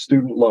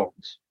student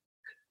loans.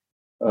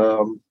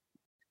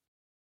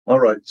 All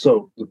right,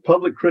 so the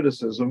public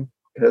criticism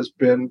has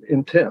been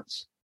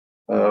intense.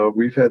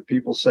 We've had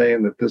people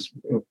saying that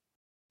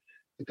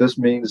this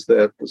means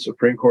that the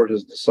Supreme Court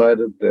has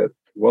decided that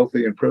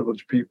wealthy and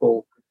privileged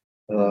people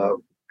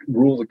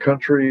rule the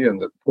country,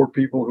 and that poor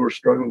people who are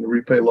struggling to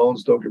repay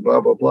loans don't get blah,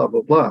 blah, blah,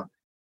 blah, blah.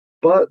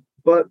 But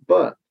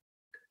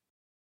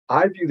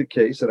I view the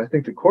case, and I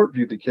think the court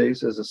viewed the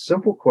case, as a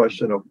simple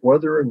question of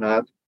whether or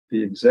not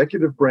the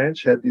executive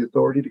branch had the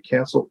authority to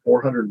cancel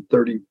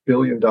 $430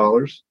 billion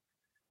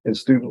in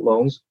student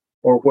loans,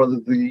 or whether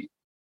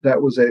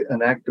that was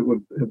an act that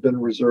would have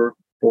been reserved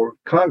for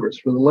Congress,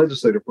 for the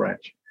legislative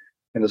branch.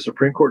 And the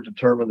Supreme Court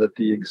determined that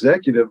the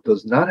executive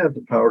does not have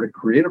the power to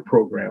create a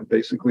program,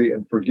 basically,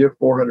 and forgive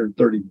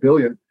 $430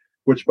 billion,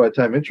 which by the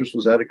time interest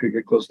was added could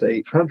get close to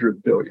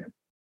 $800 billion.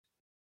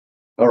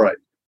 All right.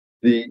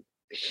 The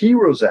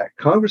HEROES Act,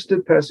 Congress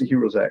did pass the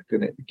HEROES Act,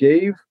 and it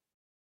gave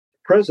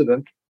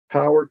president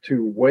power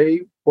to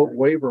waive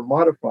or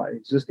modify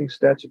existing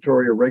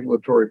statutory or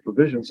regulatory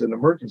provisions in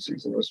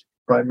emergencies. And it was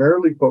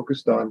primarily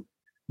focused on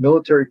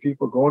military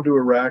people going to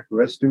Iraq who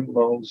had student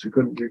loans who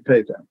couldn't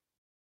repay them.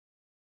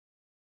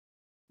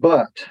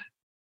 But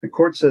the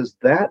court says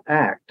that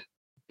act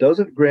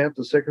doesn't grant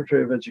the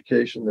Secretary of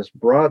Education this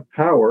broad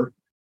power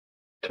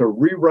to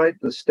rewrite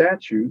the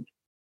statute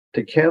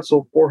to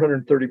cancel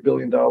 $430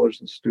 billion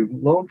in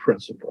student loan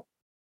principal.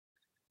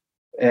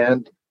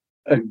 And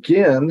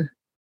again,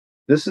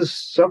 this is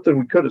something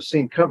we could have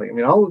seen coming. I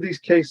mean, all of these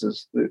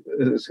cases,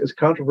 as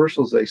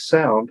controversial as they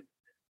sound,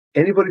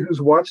 anybody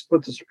who's watched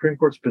what the Supreme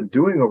Court's been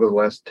doing over the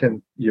last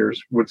 10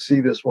 years would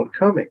see this one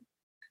coming.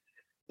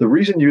 The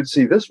reason you'd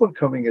see this one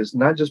coming is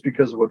not just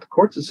because of what the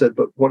courts had said,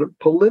 but what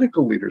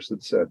political leaders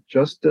had said.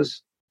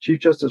 Chief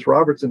Justice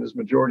Roberts, in his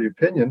majority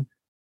opinion,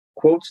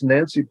 quotes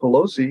Nancy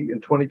Pelosi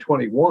in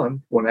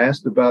 2021 when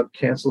asked about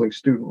canceling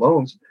student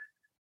loans.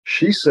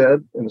 She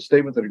said in a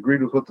statement that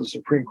agreed with what the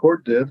Supreme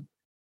Court did,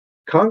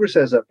 Congress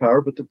has that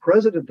power, but the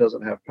president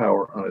doesn't have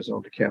power on his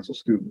own to cancel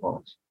student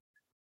loans.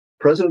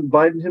 President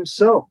Biden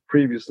himself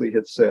previously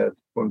had said,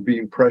 when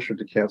being pressured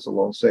to cancel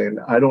loans, saying,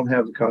 I don't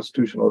have the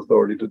constitutional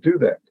authority to do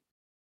that.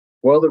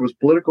 Well, there was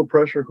political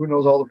pressure, who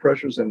knows all the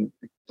pressures, and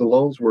the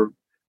loans were,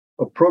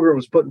 a program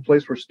was put in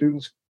place where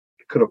students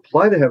could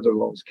apply to have their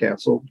loans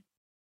canceled.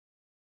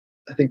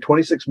 I think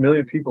 26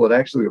 million people had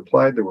actually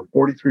applied. There were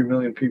 43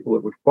 million people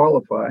that would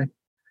qualify.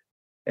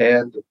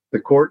 And the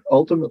court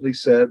ultimately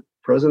said,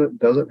 president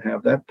doesn't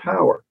have that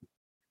power.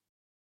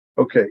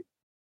 Okay,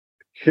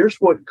 here's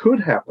what could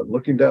happen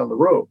looking down the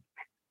road.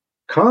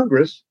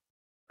 Congress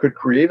could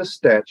create a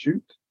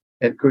statute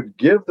and could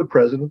give the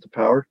president the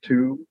power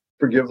to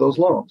forgive those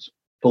loans.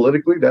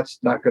 Politically, that's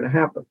not going to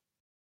happen.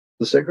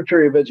 The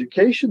Secretary of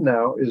Education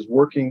now is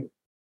working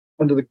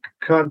under the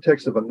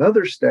context of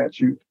another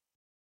statute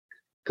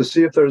to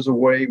see if there's a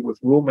way with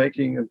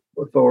rulemaking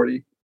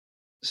authority,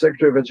 the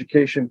Secretary of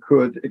Education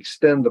could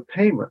extend the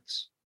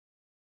payments,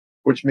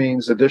 which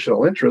means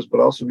additional interest, but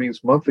also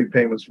means monthly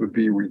payments would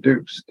be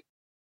reduced.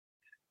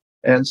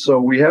 And so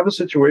we have a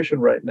situation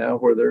right now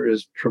where there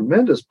is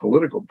tremendous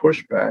political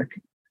pushback.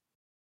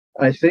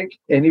 I think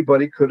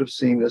anybody could have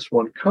seen this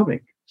one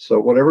coming. So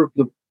whatever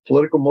the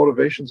political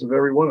motivations of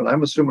everyone, and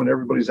I'm assuming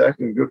everybody's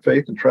acting in good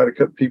faith and try to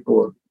cut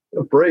people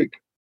a break.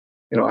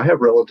 You know, I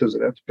have relatives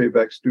that have to pay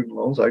back student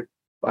loans.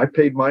 I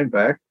paid mine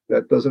back.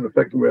 That doesn't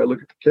affect the way I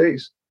look at the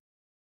case.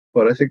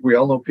 But I think we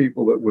all know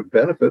people that would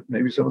benefit,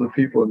 maybe some of the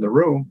people in the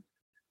room.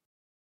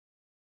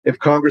 If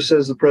Congress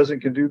says the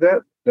president can do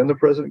that, then the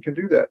president can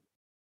do that.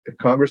 If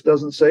Congress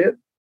doesn't say it,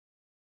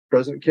 the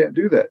president can't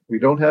do that. We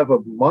don't have a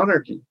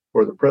monarchy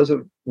where the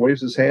president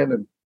waves his hand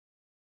and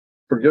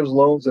forgives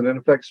loans and in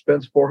effect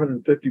spends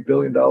 $450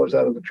 billion out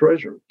of the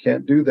treasury.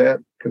 Can't do that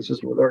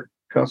consistent with our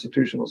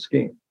constitutional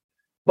scheme.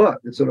 But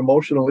it's an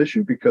emotional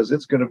issue because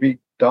it's going to be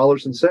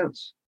dollars and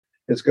cents.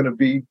 It's going to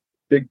be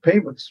big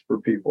payments for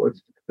people.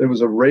 There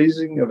was a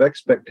raising of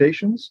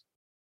expectations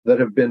that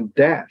have been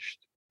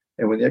dashed.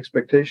 And when the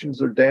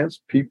expectations are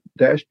dashed,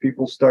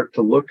 people start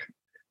to look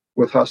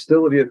with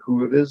hostility at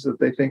who it is that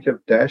they think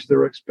have dashed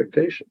their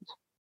expectations.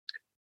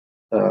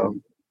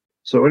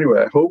 So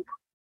anyway, I hope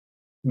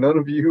none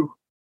of you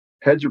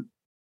had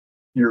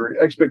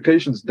your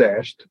expectations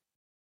dashed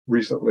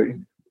recently.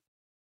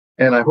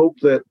 And I hope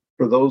that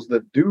for those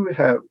that do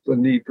have the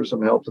need for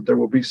some help, that there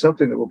will be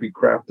something that will be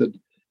crafted.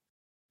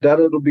 That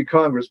it'll be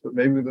Congress, but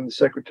maybe within the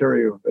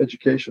Secretary of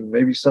Education,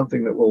 maybe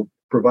something that will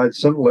provide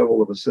some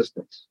level of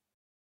assistance.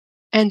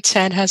 And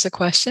Ted has a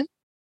question.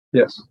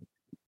 Yes.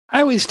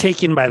 I was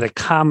taken by the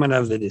comment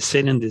of the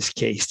dissent in this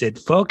case that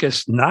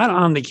focused not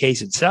on the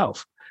case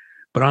itself,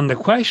 but on the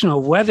question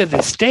of whether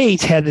the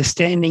states had the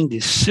standing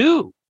to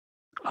sue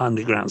on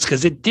the grounds,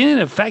 because it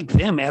didn't affect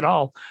them at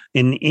all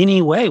in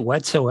any way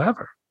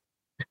whatsoever.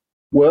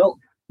 Well,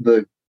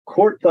 the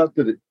court thought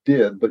that it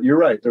did, but you're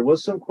right. There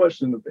was some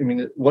question. I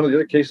mean, one of the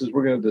other cases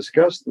we're going to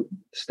discuss, the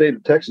state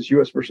of Texas,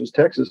 U.S. versus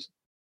Texas,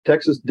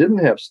 Texas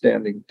didn't have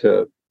standing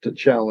to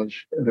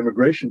challenge an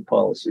immigration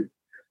policy.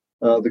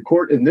 The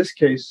court in this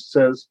case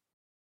says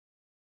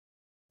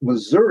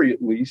Missouri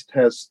at least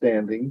has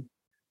standing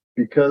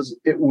because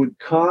it would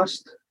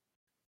cost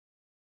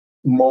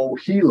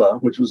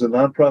MOHELA, which was a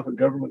nonprofit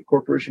government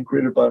corporation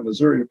created by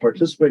Missouri to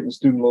participate in the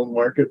student loan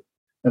market,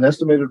 an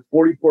estimated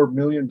 $44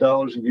 million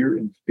a year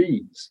in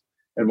fees.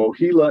 And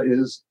MOHELA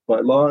is, by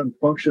law and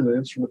function, an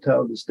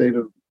instrumentality of the state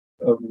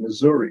of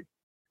Missouri.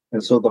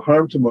 And so the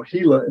harm to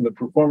MOHELA in the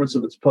performance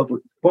of its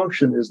public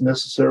function is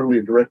necessarily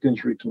a direct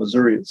injury to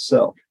Missouri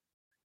itself.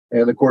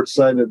 And the court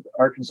cited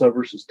Arkansas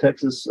versus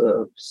Texas,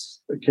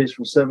 a case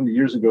from 70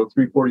 years ago,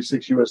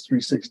 346 U.S.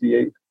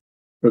 368,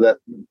 for that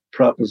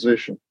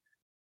proposition.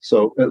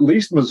 So at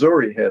least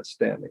Missouri had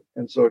standing.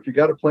 And so if you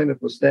got a plaintiff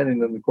with standing,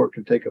 then the court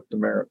can take up the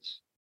merits.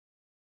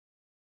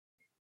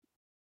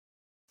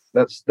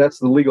 That's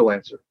the legal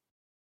answer.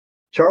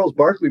 Charles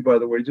Barkley, by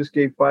the way, just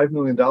gave $5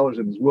 million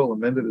in his will,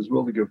 amended his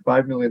will to give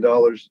 $5 million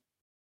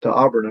to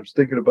Auburn. I was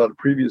thinking about a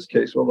previous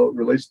case, although it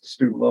relates to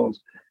student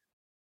loans.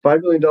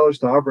 $5 million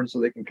to Auburn so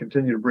they can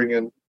continue to bring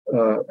in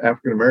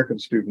African-American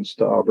students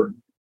to Auburn.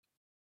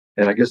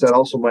 And I guess that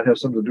also might have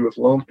something to do with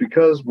loans,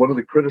 because one of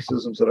the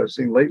criticisms that I've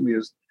seen lately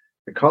is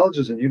the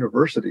colleges and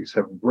universities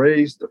have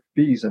raised the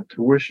fees and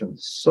tuition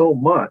so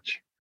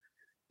much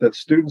that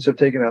students have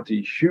taken out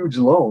these huge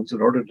loans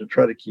in order to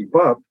try to keep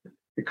up.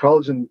 The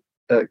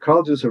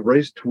colleges have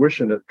raised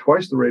tuition at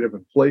twice the rate of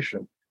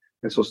inflation.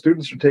 And so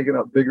students are taking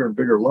out bigger and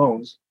bigger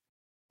loans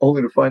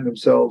only to find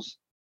themselves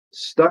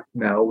stuck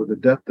now with a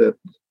debt that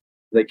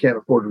they can't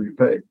afford to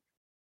repay.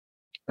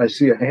 I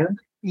see a hand.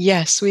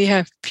 Yes, we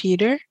have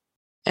Peter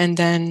and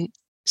then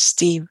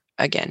Steve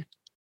again.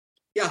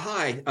 Yeah,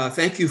 hi.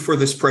 Thank you for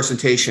this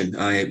presentation.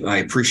 I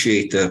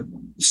appreciate the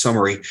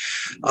summary.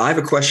 I have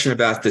a question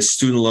about the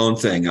student loan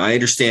thing. I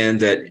understand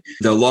that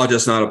the law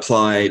does not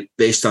apply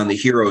based on the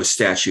HERO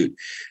statute.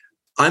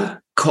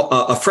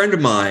 A friend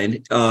of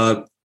mine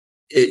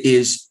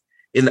is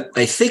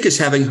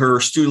having her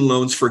student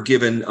loans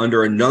forgiven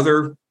under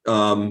another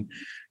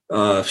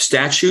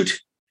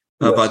statute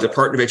by the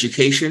Department of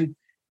Education.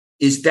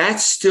 Is that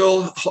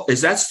still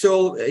that's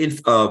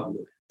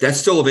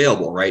still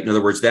available, right? In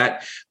other words,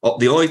 that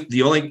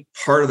the only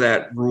part of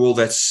that rule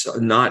that's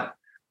not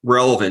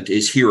relevant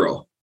is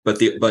HERO,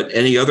 but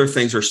any other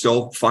things are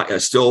still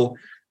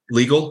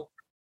legal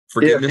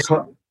forgiveness.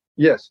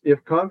 Yes,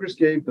 if Congress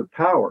gave the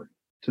power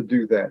to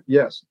do that,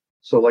 yes.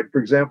 So, like for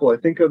example, I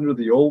think under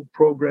the old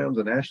program,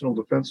 the National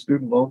Defense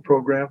Student Loan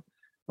Program,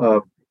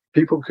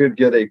 people could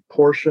get a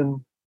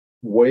portion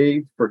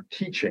waived for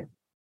teaching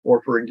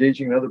or for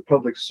engaging in other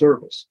public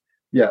service.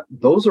 Yeah,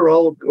 those are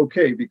all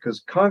okay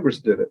because Congress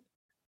did it.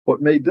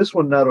 What made this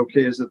one not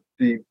okay is that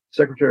the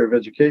Secretary of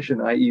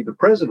Education, i.e. the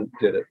president,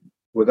 did it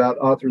without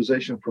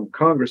authorization from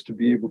Congress to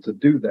be able to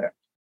do that.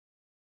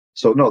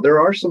 So no,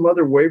 there are some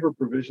other waiver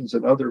provisions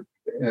in other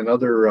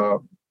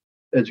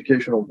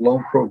educational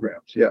loan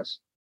programs. Yes.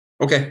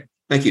 Okay,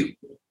 thank you.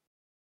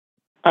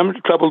 I'm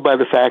troubled by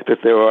the fact that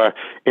there are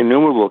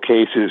innumerable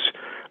cases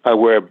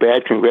where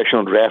bad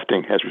congressional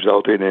drafting has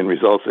resulted in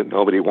results that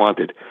nobody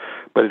wanted.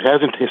 But it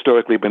hasn't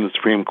historically been the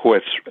Supreme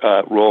Court's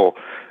role,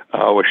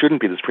 or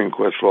shouldn't be the Supreme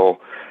Court's role,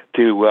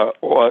 to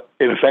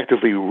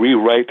effectively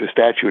rewrite the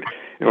statute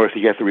in order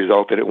to get the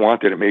result that it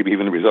wanted, or maybe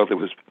even the result that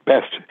was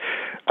best.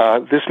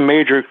 This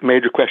major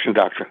question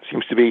doctrine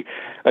seems to be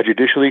a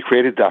judicially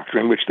created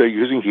doctrine, which they're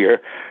using here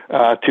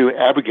to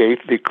abrogate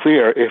the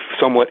clear, if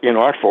somewhat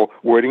inartful,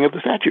 wording of the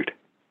statute.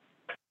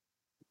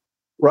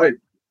 Right.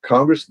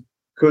 Congress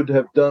could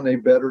have done a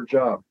better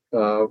job.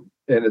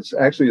 And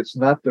it's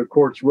not the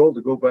court's role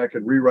to go back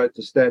and rewrite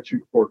the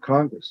statute for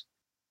Congress.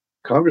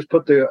 Congress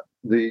put the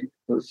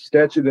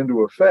statute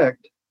into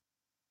effect,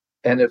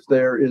 and if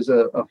there is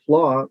a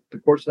flaw, the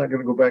court's not going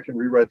to go back and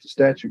rewrite the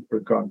statute for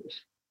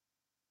Congress.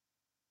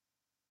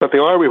 But they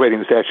are rewriting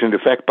the statute into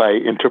effect by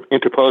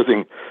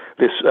interposing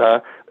this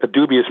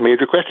dubious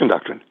major question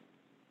doctrine.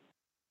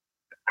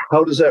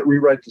 How does that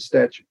rewrite the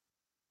statute?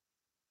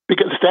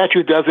 Because the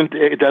statute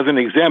doesn't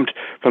exempt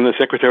from the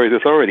Secretary's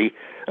authority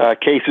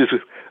cases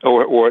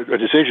or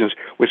decisions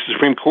which the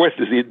Supreme Court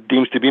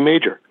deems to be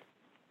major.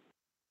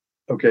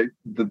 Okay.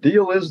 The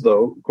deal is,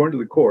 though, according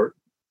to the court,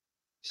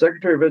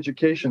 Secretary of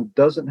Education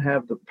doesn't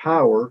have the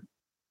power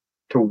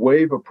to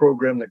waive a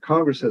program that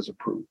Congress has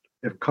approved.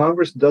 If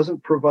Congress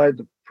doesn't provide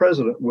the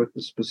president with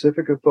the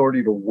specific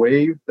authority to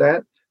waive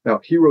that, now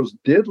HEROES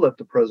did let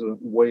the president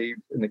waive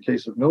in the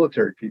case of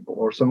military people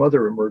or some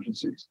other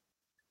emergencies.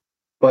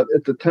 But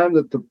at the time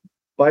that the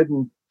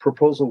Biden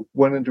proposal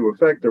went into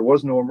effect, there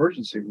was no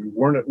emergency. We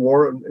weren't at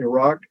war in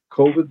Iraq.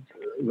 COVID,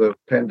 the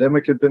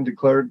pandemic had been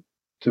declared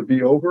to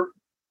be over.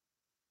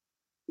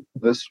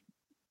 This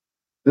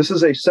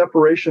is a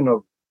separation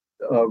of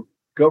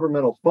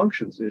governmental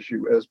functions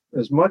issue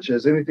as much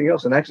as anything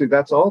else. And actually,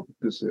 that's all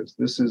this is.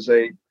 This is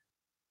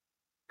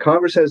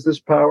Congress has this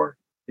power,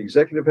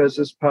 executive has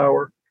this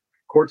power,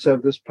 courts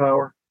have this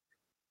power.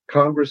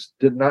 Congress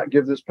did not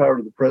give this power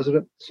to the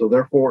president, so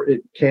therefore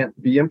it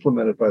can't be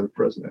implemented by the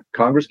president.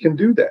 Congress can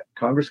do that.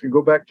 Congress can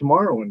go back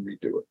tomorrow and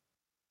redo it.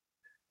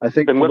 I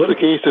think. And what's the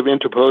case of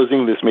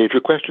interposing this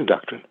major question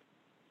doctrine?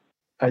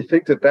 I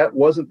think that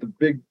wasn't the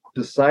big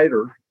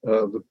decider,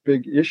 the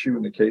big issue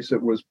in the case.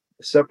 It was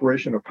a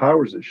separation of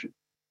powers issue.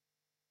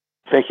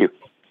 Thank you.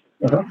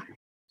 Uh-huh.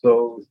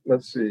 So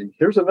let's see.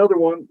 Here's another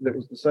one that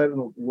was decided in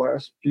the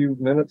last few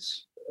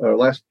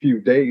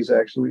days,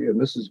 actually, and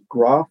this is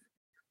Groff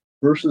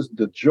versus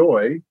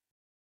DeJoy,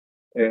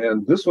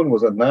 and this one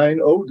was a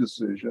 9-0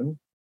 decision.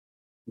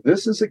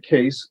 This is a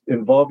case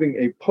involving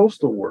a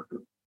postal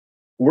worker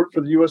who worked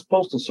for the U.S.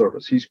 Postal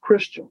Service. He's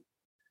Christian,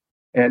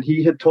 and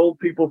he had told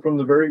people from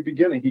the very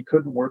beginning he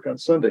couldn't work on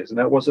Sundays, and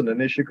that wasn't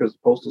an issue because the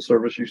Postal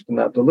Service used to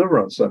not deliver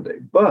on Sunday.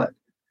 But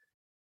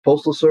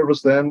Postal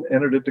Service then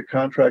entered into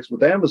contracts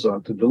with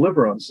Amazon to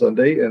deliver on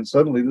Sunday, and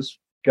suddenly this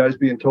guy's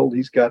being told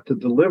he's got to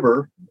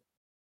deliver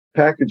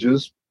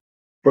packages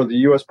for the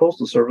U.S.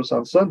 Postal Service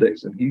on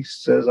Sundays. And he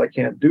says, I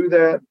can't do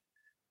that.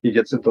 He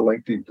gets into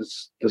lengthy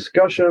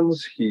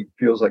discussions. He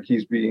feels like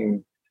he's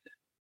being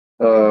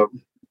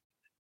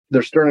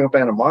they're stirring up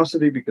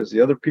animosity because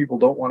the other people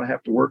don't want to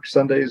have to work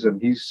Sundays,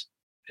 and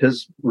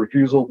his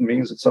refusal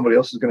means that somebody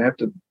else is going to have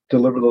to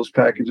deliver those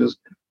packages.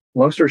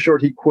 Long story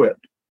short, he quit.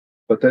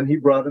 But then he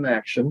brought an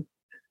action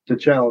to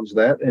challenge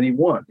that, and he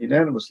won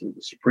unanimously.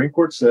 The Supreme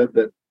Court said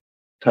that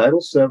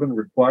Title VII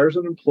requires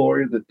an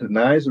employer that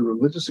denies a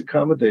religious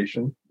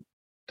accommodation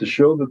to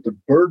show that the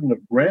burden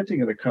of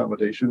granting an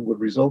accommodation would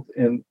result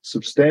in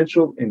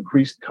substantial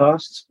increased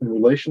costs in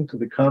relation to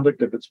the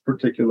conduct of its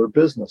particular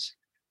business.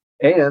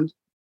 And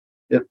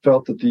it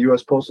felt that the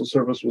U.S. Postal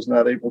Service was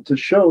not able to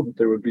show that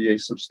there would be a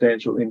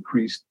substantial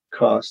increased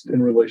cost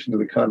in relation to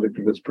the conduct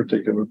of its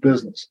particular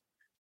business.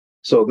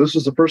 So this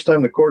was the first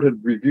time the court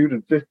had reviewed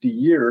in 50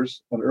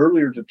 years an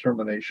earlier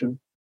determination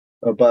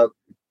about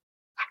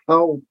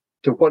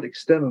to what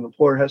extent an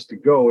employer has to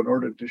go in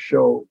order to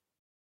show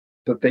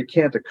that they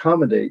can't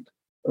accommodate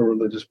a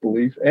religious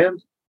belief,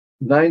 and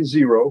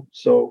 9-0.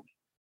 So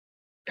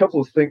a couple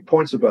of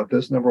points about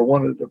this. Number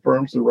one, it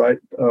affirms the right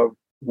of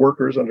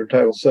workers under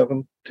Title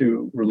VII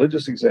to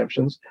religious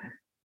exemptions,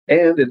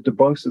 and it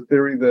debunks the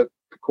theory that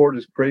the court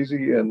is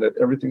crazy and that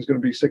everything's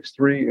going to be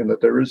 6-3 and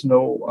that there is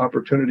no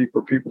opportunity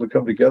for people to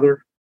come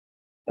together.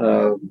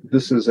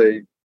 This is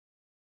a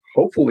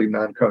hopefully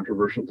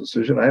non-controversial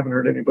decision. I haven't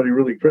heard anybody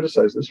really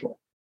criticize this one.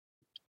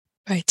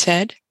 Right,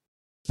 Ted?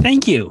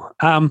 Thank you.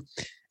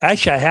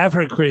 Actually, I have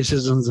heard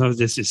criticisms of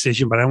this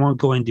decision, but I won't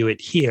go into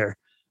it here.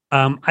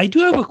 I do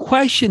have a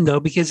question though,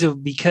 because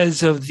of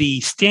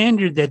the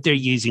standard that they're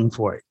using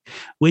for it,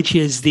 which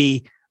is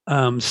the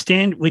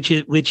which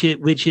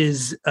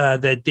is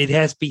that it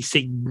has to be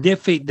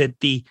significant, that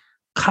the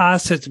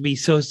cost has to be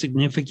so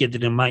significant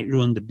that it might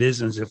ruin the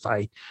business. If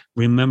I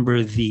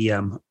remember the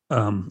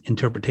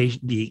interpretation,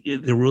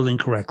 the ruling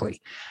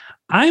correctly,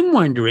 I'm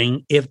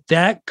wondering if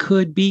that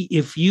could be,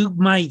 if you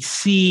might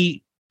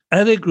see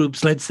other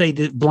groups, let's say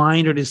the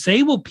blind or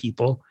disabled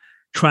people,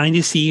 trying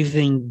to see if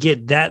they can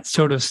get that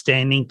sort of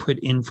standing put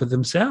in for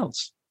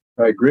themselves.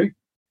 I agree.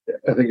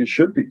 I think it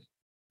should be.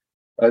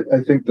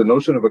 I think the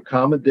notion of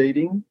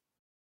accommodating,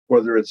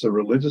 whether it's a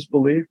religious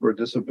belief or a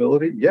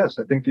disability, yes,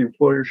 I think the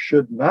employer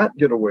should not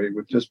get away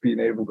with just being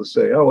able to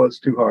say, oh, well, it's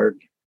too hard.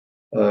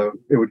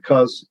 It would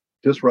cause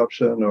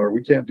disruption, or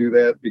we can't do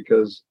that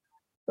because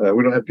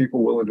we don't have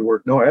people willing to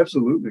work. No,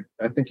 absolutely.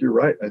 I think you're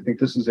right. I think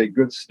this is a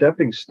good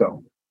stepping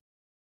stone.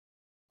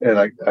 And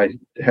I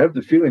have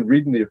the feeling,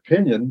 reading the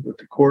opinion, that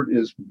the court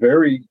is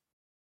very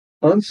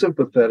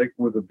unsympathetic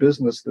with a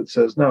business that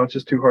says, no, it's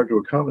just too hard to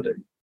accommodate.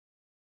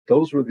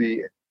 Those were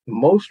the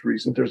most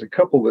recent. There's a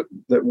couple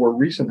that were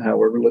recent,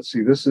 however. Let's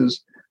see. This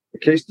is a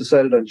case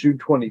decided on June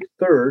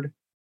 23rd,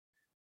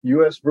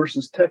 U.S.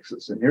 versus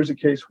Texas. And here's a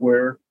case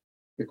where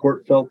the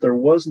court felt there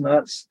was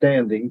not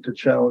standing to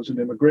challenge an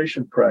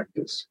immigration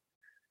practice.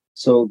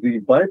 So the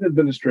Biden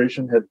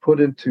administration had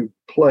put into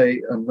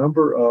play a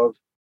number of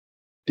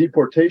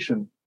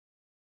deportation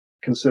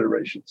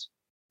considerations,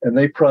 and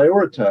they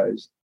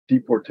prioritized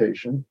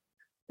deportation.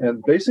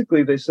 And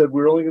basically, they said,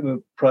 we're only going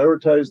to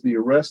prioritize the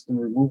arrest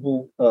and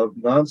removal of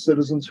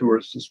non-citizens who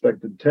are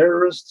suspected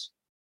terrorists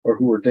or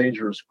who are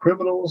dangerous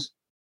criminals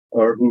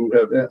or who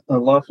have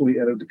unlawfully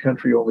entered the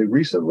country only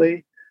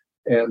recently.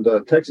 And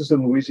Texas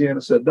and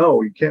Louisiana said,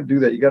 no, you can't do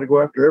that. You got to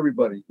go after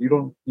everybody.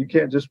 You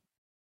can't just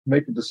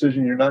make a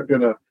decision. You're not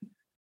going to,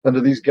 under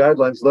these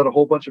guidelines, let a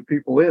whole bunch of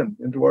people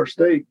into our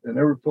state and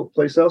every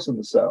place else in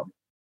the South.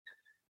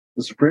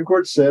 The Supreme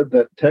Court said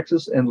that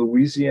Texas and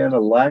Louisiana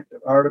lacked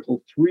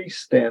Article III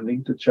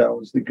standing to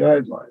challenge the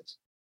guidelines.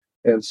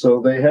 And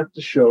so they have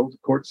to show, the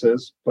court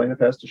says,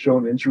 plaintiff has to show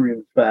an injury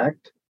in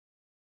fact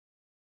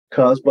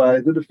caused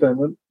by the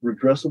defendant,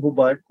 redressable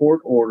by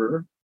court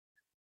order.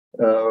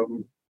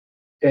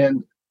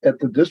 And at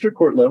the district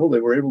court level,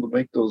 they were able to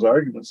make those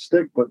arguments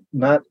stick, but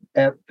not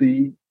at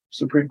the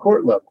Supreme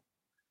Court level.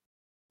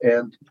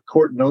 And the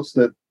court notes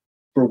that,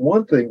 for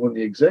one thing, when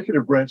the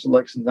executive branch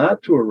elects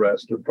not to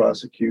arrest or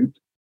prosecute,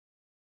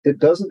 it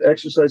doesn't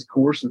exercise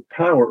coercive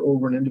power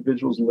over an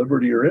individual's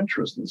liberty or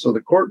interest. And so the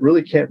court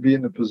really can't be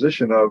in the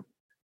position of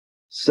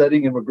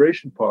setting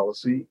immigration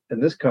policy in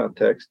this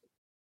context.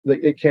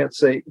 It can't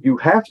say, you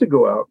have to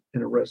go out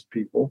and arrest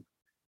people.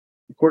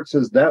 The court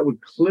says that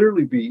would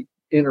clearly be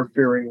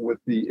interfering with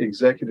the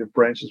executive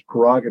branch's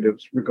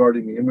prerogatives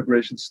regarding the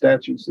immigration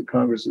statutes that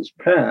Congress has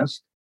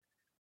passed.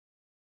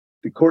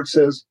 The court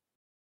says,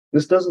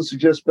 this doesn't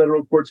suggest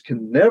federal courts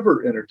can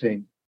never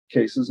entertain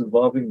cases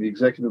involving the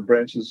executive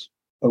branch's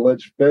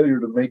alleged failure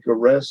to make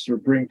arrests or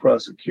bring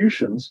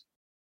prosecutions,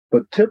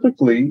 but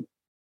typically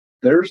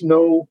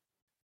you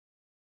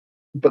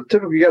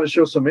got to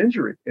show some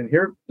injury. And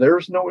here,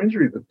 there's no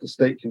injury that the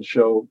state can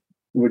show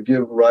would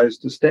give rise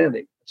to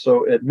standing.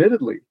 So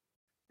admittedly,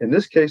 in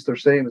this case, they're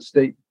saying the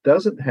state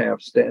doesn't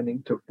have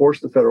standing to force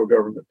the federal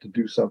government to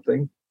do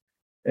something.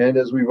 And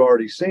as we've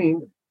already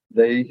seen,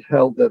 they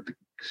held that the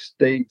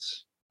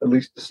states, at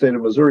least the state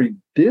of Missouri,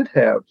 did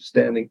have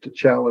standing to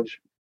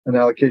challenge an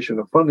allocation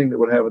of funding that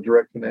would have a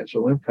direct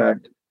financial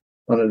impact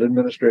on an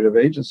administrative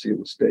agency of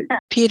the state.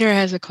 Peter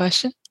has a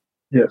question.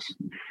 Yes.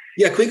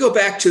 Yeah, can we go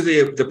back to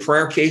the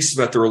prior case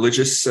about the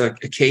religious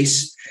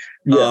case?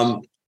 Yes.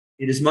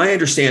 It is my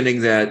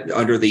understanding that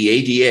under the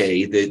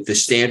ADA, the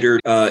standard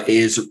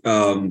is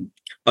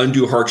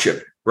undue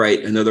hardship,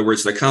 right? In other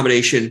words, the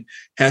accommodation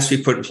has to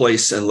be put in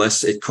place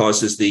unless it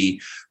causes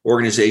the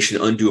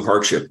organization undue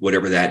hardship,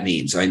 whatever that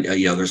means.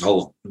 There's a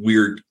whole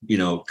weird,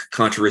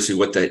 controversy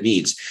what that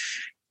means.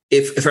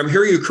 If I'm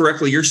hearing you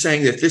correctly, you're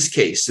saying that this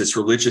case, this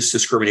religious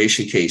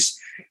discrimination case,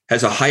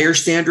 has a higher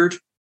standard.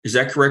 Is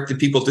that correct? That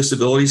people with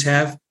disabilities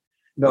have?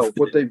 No,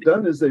 what they've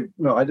done is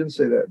no, I didn't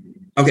say that.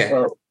 Okay.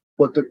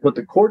 What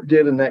the court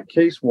did in that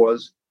case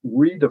was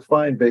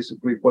redefine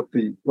basically what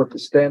the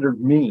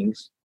standard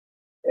means.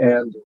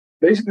 And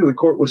basically the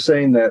court was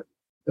saying that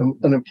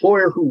an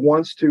employer who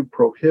wants to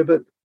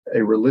prohibit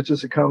a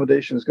religious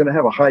accommodation is going to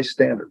have a high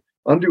standard.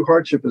 Undue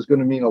hardship is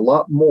going to mean a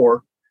lot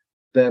more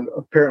than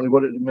apparently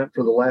what it meant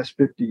for the last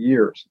 50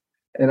 years.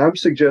 And I'm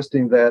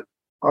suggesting that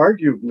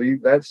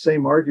arguably that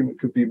same argument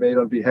could be made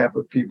on behalf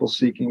of people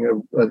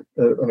seeking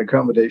an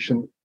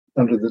accommodation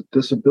under the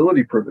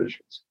disability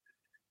provisions.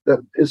 That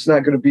it's not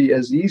going to be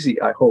as easy,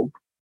 I hope,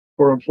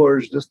 for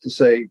employers just to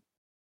say,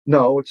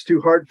 no, it's too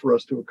hard for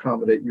us to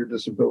accommodate your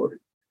disability.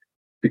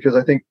 Because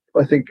I think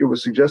it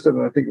was suggested,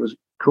 and I think it was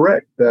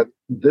correct, that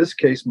this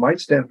case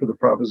might stand for the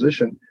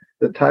proposition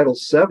that Title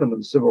VII of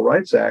the Civil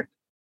Rights Act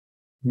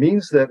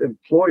means that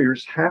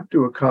employers have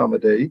to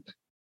accommodate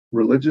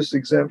religious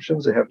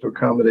exemptions, they have to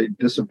accommodate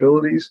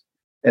disabilities,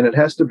 and it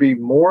has to be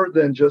more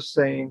than just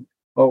saying,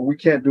 oh, we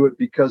can't do it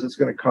because it's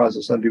going to cause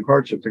us undue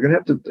hardship. They're going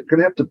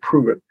to have to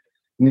prove it.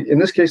 In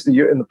this case,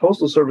 the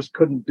Postal Service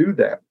couldn't do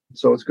that.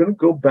 So it's going to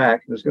go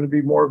back. There's going to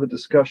be more of a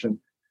discussion.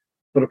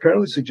 But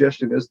apparently the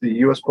suggestion is the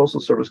U.S. Postal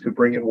Service could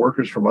bring in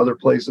workers from other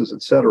places,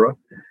 et cetera.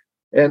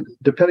 And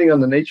depending on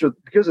the nature,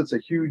 because it's a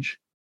huge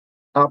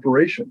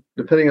operation,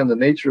 depending on the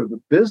nature of the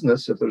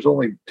business, if there's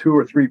only 2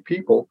 or 3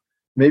 people,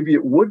 maybe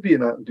it would be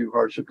an undue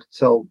hardship to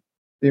tell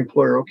the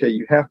employer, okay,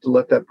 you have to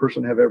let that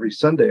person have every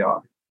Sunday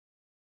off.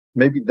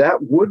 Maybe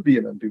that would be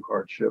an undue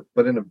hardship,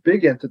 but in a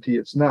big entity,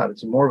 it's not.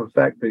 It's more of a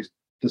fact-based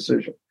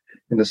decision.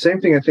 And the same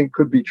thing I think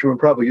could be true and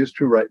probably is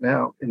true right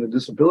now in the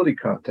disability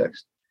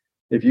context.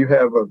 If you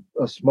have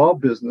a small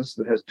business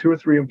that has 2 or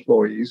 3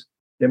 employees,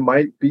 it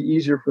might be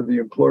easier for the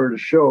employer to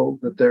show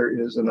that there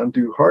is an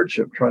undue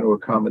hardship trying to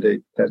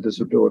accommodate that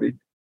disability.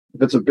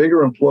 If it's a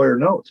bigger employer,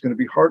 no, it's going to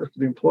be harder for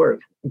the employer.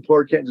 The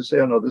employer can't just say,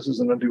 oh, no, this is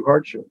an undue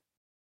hardship.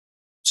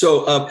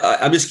 So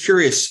I'm just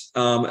curious.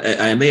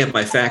 I may have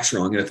my facts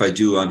wrong, and if I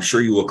do, I'm sure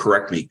you will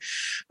correct me.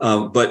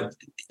 But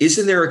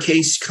isn't there a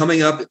case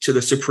coming up to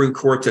the Supreme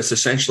Court that's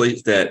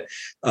essentially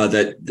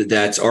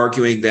that's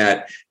arguing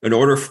that in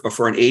order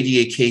for an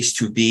ADA case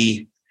to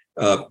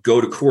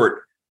go to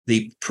court,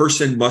 the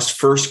person must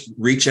first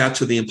reach out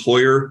to the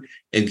employer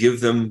and give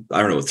them,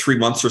 3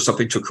 months or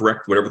something to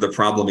correct whatever the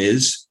problem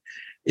is?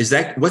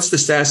 What's the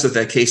status of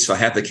that case, if I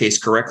have the case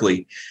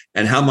correctly,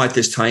 and how might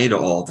this tie into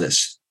all of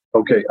this?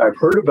 Okay, I've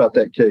heard about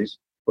that case,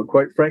 but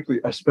quite frankly,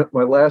 I spent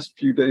my last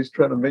few days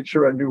trying to make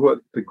sure I knew what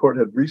the court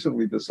had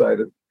recently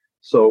decided.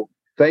 So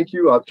thank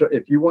you.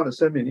 If you want to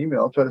send me an email,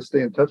 I'll try to stay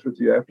in touch with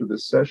you after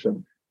this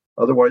session.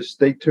 Otherwise,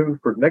 stay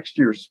tuned for next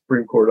year's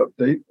Supreme Court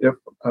update if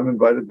I'm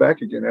invited back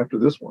again after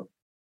this one.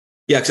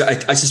 Yeah,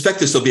 because I suspect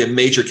this will be a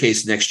major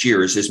case next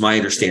year, is my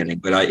understanding,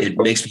 but it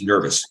makes me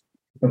nervous.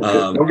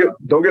 Okay.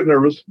 Don't get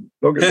nervous.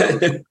 Don't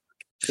get nervous.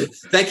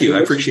 Thank you.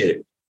 I appreciate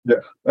it. Yeah,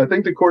 I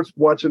think the court's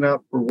watching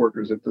out for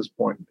workers at this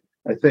point.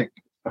 I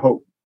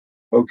hope.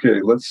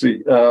 Okay, let's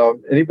see.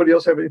 Anybody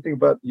else have anything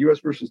about U.S.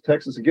 versus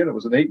Texas? Again, it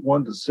was an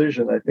 8-1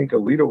 decision. I think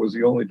Alito was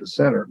the only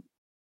dissenter.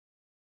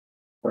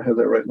 I have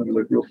that right. Let me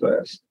look real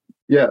fast.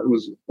 Yeah, it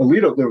was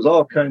Alito. There was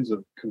all kinds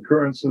of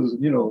concurrences,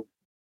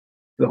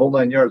 the whole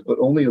 9 yards, but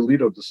only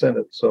Alito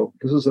dissented. So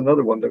this is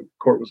another one the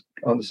court was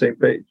on the same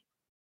page.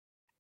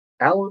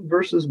 Allen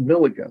versus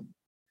Milligan.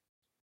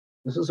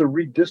 This is a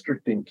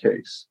redistricting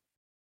case.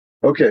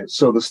 Okay,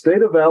 so the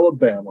state of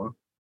Alabama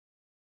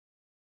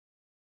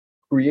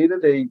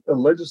created a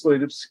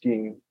legislative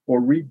scheme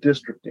for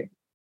redistricting.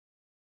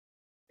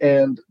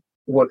 And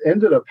what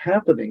ended up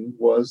happening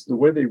was the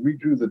way they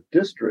redrew the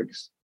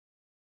districts.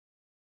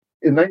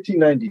 In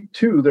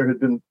 1992, there had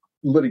been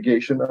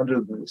litigation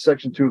under the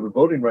Section 2 of the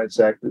Voting Rights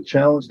Act that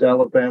challenged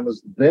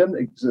Alabama's then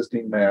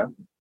existing map,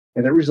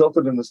 and it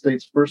resulted in the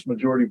state's first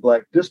majority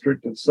Black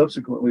district and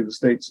subsequently the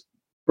state's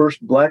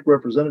first Black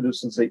representative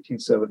since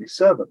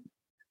 1877.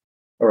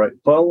 All right,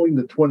 following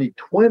the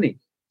 2020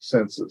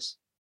 census,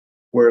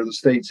 where the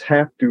states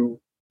have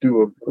to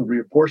do a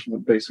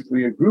reapportionment,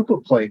 basically, a group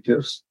of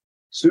plaintiffs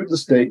sued the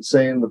state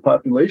saying the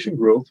population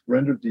growth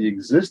rendered the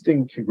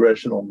existing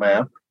congressional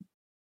map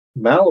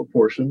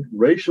malapportioned,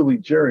 racially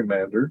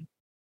gerrymandered.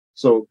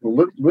 So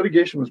the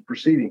litigation was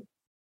proceeding.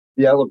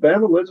 The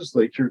Alabama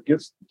legislature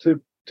gets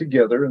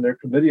together, and their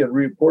committee on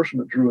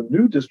reapportionment drew a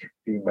new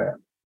districting map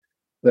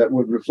that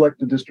would reflect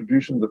the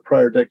distribution of the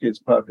prior decade's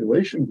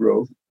population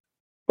growth.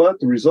 But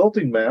the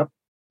resulting map,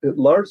 it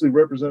largely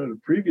represented a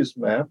previous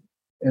map,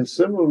 and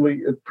similarly,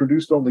 it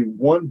produced only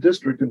one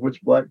district in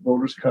which Black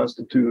voters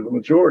constituted a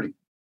majority.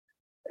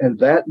 And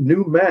that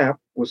new map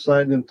was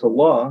signed into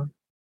law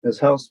as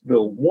House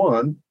Bill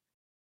 1.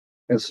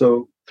 And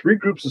so 3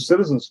 groups of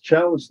citizens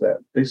challenged that.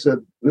 They said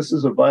this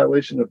is a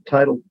violation of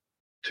Title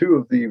II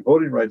of the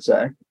Voting Rights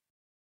Act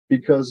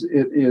because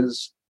it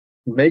is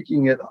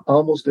making it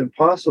almost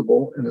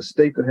impossible in a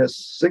state that has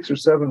 6 or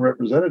 7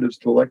 representatives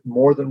to elect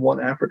more than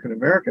one African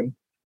American,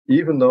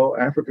 even though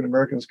African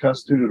Americans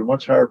constituted a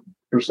much higher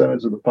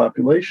percentage of the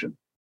population.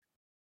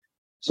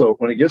 So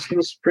when it gets to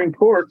the Supreme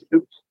Court,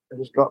 oops, I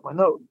just dropped my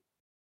note.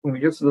 When it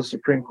gets to the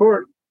Supreme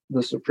Court,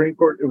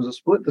 it was a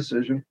split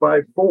decision,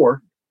 5-4.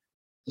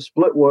 The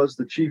split was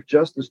the Chief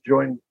Justice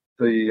joined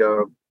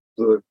the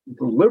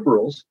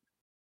liberals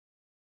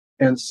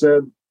and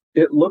said,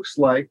 it looks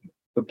like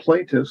the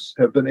plaintiffs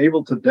have been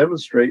able to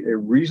demonstrate a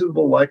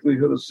reasonable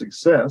likelihood of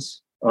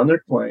success on their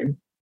claim.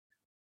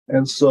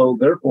 And so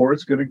therefore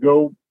it's going to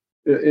go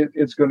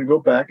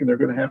back and they're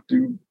going to have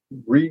to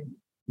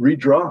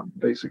redraw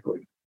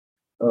basically.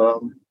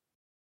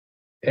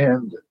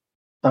 And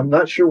I'm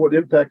not sure what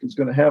impact it's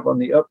going to have on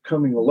the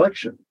upcoming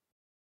election.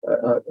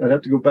 I'd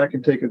have to go back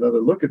and take another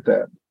look at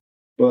that.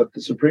 But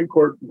the Supreme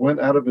Court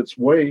went out of its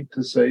way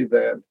to say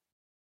that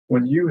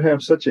when you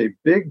have such a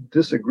big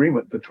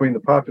disagreement between the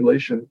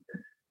population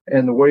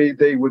and the way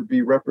they would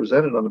be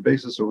represented on the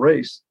basis of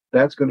race,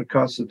 that's going to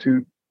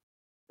constitute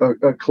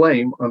a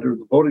claim under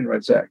the Voting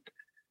Rights Act.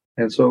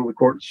 And so the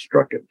court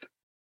struck it.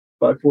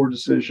 5-4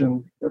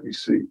 decision. Let me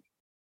see.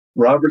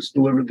 Roberts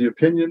delivered the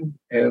opinion,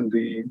 and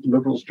the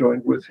liberals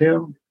joined with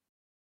him.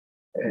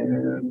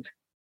 And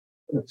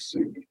let's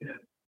see.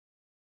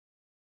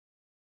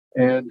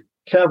 And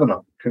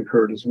Kavanaugh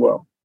concurred as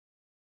well.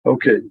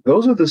 Okay,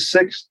 those are the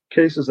 6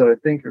 cases that I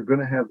think are going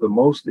to have the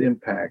most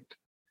impact,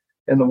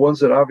 and the ones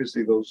that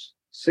obviously those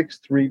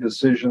 6-3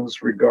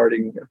 decisions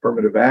regarding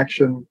affirmative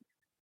action,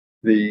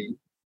 the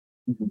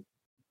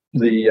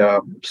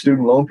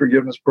student loan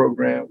forgiveness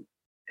program,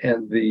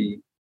 and the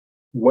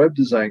web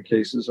design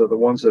cases are the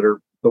ones that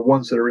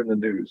are in the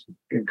news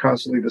and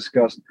constantly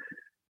discussed.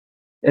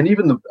 And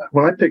even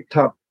when I pick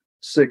top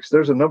 6,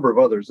 there's a number of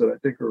others that I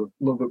think are a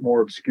little bit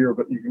more obscure,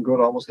 but you can go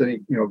to almost any,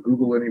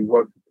 Google any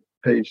web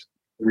page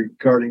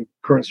regarding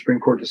current Supreme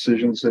Court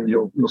decisions, and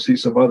you'll see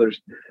some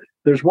others.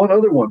 There's one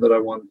other one that I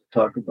wanted to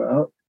talk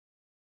about,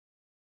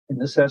 and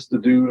this has to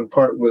do in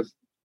part with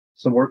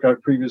some work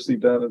I've previously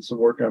done and some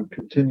work I'm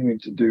continuing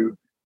to do.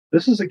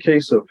 This is a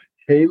case of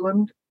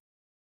Hayland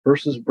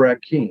versus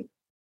Brackeen.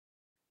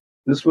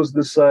 This was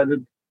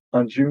decided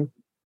on June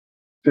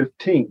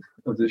 15th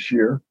of this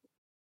year,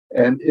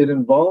 and it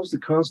involves the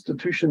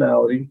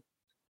constitutionality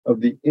of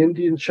the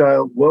Indian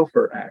Child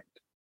Welfare Act.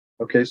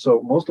 Okay,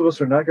 so most of us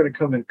are not going to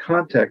come in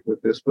contact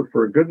with this, but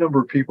for a good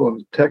number of people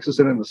in Texas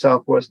and in the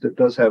Southwest, it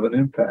does have an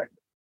impact.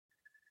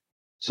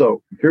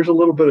 So here's a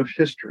little bit of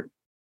history.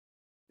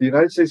 The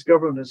United States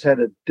government has had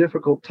a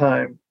difficult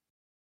time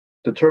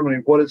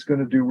determining what it's going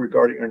to do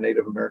regarding our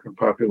Native American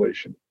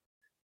population.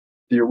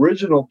 The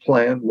original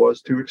plan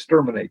was to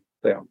exterminate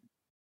them.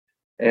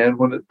 And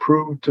when it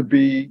proved to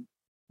be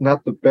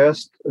not the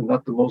best and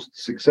not the most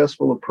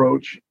successful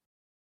approach,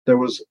 there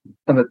was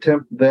an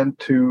attempt then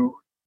to,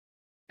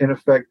 in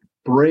effect,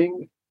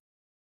 bring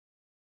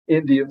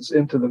Indians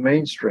into the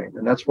mainstream.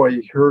 And that's why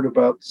you heard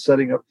about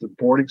setting up the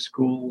boarding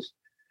schools,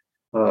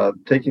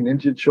 taking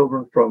Indian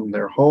children from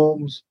their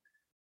homes,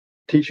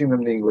 teaching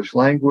them the English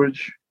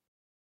language,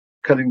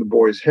 cutting the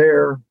boys'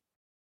 hair,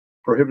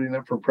 prohibiting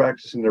them from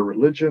practicing their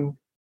religion,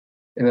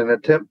 in an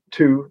attempt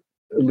to,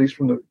 at least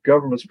from the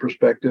government's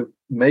perspective,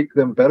 make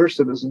them better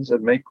citizens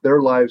and make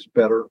their lives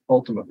better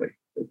ultimately.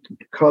 It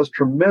caused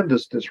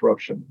tremendous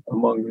disruption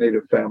among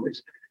Native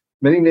families.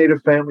 Many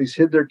Native families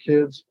hid their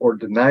kids or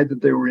denied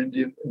that they were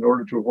Indian in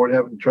order to avoid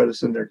having to try to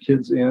send their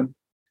kids in.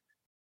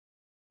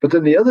 But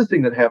then the other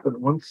thing that happened,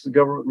 once the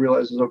government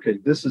realizes, okay,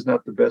 this is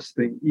not the best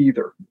thing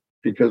either,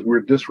 because we're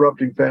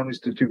disrupting families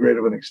to too great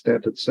of an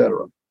extent, et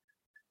cetera.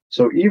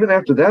 So even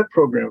after that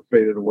program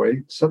faded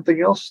away,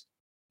 something else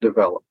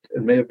developed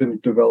and may have been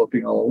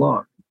developing all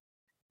along.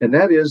 And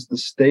that is the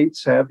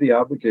states have the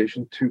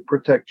obligation to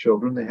protect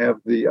children. They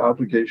have the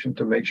obligation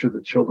to make sure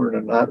that children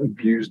are not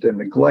abused and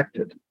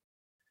neglected.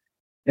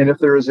 And if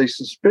there is a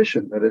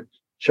suspicion that a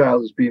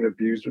child is being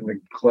abused or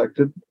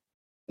neglected,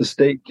 the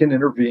state can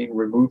intervene,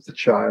 remove the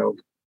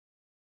child,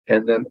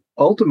 and then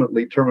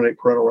ultimately terminate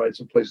parental rights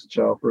and place the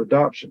child for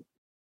adoption.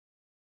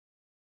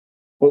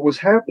 What was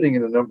happening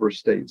in a number of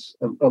states,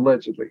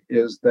 allegedly,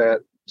 is that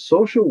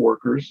social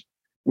workers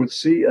would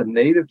see a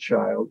Native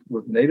child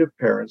with Native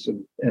parents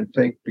and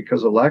think,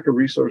 because of lack of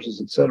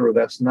resources, et cetera,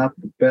 that's not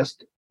the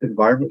best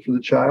environment for the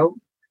child,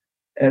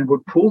 and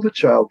would pull the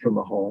child from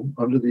the home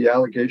under the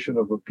allegation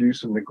of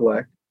abuse and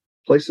neglect,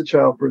 place the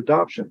child for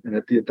adoption. And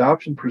at the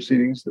adoption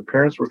proceedings, the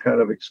parents were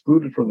kind of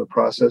excluded from the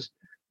process.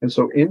 And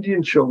so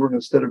Indian children,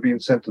 instead of being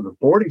sent to the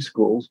boarding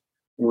schools,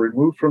 were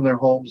removed from their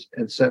homes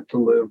and sent to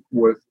live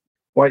with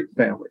white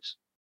families.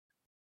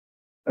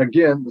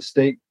 Again, the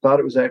state thought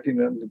it was acting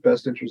in the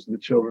best interest of the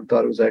children,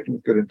 thought it was acting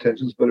with good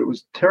intentions, but it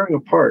was tearing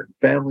apart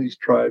families,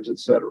 tribes,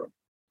 etc.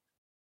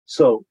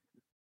 So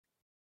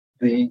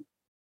the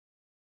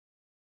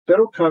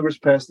federal Congress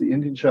passed the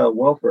Indian Child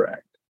Welfare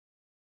Act,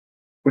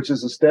 which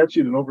is a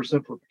statute in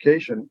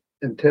oversimplification,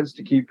 intends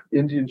to keep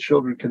Indian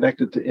children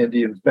connected to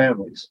Indian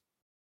families.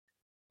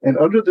 And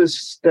under this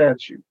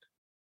statute,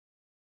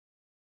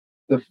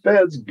 the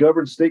feds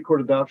govern state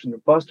court adoption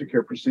and foster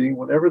care proceeding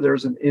whenever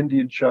there's an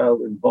Indian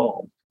child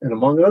involved. And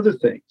among other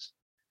things,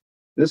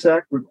 this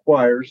act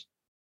requires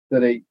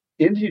that a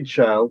Indian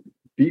child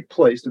be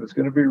placed, if it's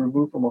going to be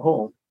removed from a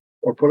home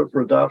or put up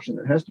for adoption,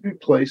 it has to be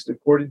placed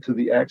according to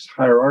the act's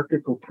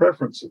hierarchical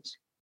preferences,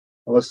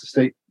 unless the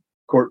state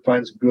court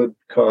finds good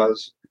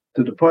cause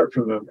to depart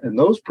from them. And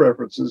those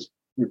preferences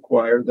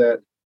require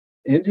that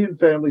Indian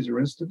families or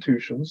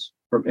institutions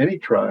from any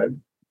tribe,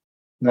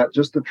 not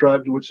just the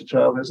tribe to which the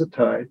child has a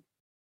tie,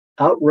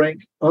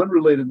 outrank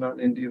unrelated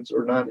non-Indians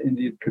or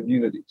non-Indian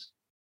communities.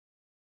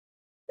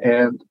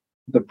 And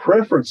the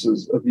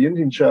preferences of the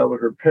Indian child or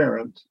her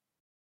parent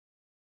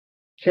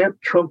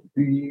can't trump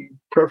the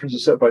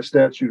preferences set by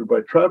statute or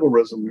by tribal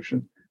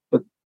resolution,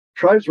 but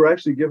tribes were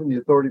actually given the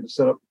authority to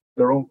set up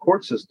their own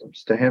court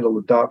systems to handle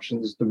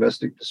adoptions,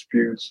 domestic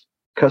disputes,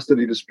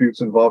 custody disputes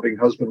involving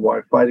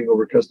husband-wife fighting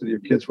over custody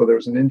of kids where there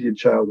was an Indian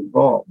child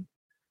involved.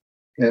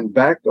 And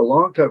back a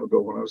long time ago,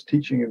 when I was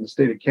teaching in the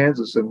state of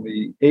Kansas in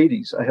the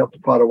 80s, I helped the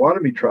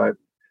Potawatomi tribe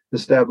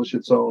establish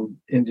its own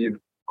Indian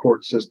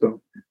court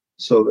system,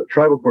 so that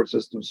tribal court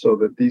system, so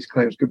that these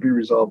claims could be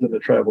resolved in the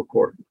tribal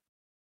court.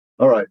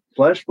 All right,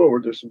 flash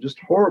forward, there's some just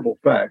horrible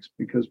facts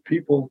because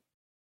people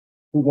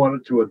who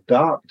wanted to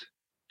adopt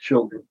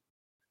children,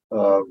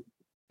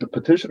 the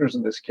petitioners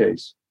in this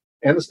case,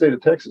 and the state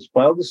of Texas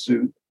filed the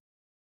suit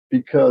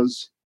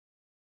because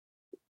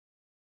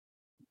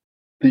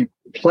the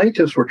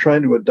plaintiffs were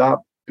trying to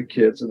adopt the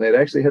kids, and they'd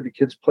actually had the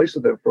kids placed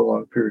with them for a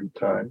long period of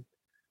time.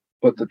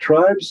 But the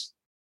tribes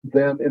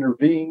then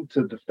intervened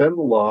to defend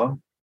the law,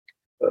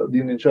 the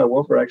Indian Child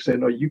Welfare Act, saying,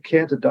 no, you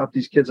can't adopt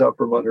these kids out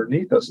from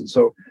underneath us. And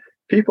so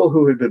people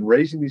who had been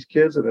raising these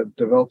kids and had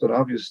developed an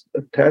obvious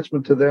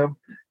attachment to them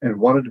and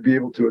wanted to be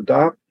able to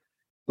adopt,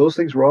 those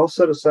things were all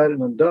set aside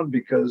and undone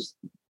because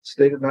the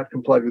state had not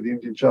complied with the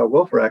Indian Child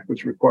Welfare Act,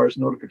 which requires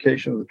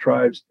notification of the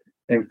tribes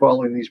and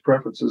following these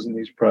preferences and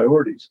these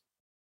priorities.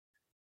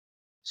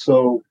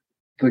 So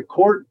the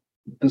court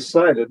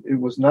decided it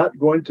was not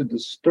going to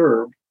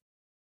disturb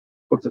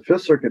what the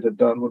Fifth Circuit had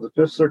done when the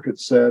Fifth Circuit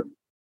said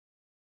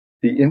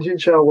the Indian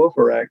Child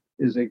Welfare Act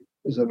is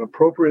an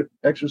appropriate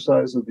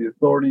exercise of the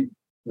authority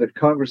that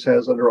Congress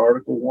has under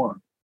Article 1.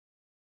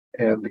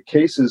 And the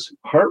case is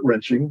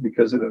heart-wrenching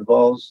because it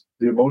involves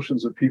the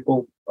emotions of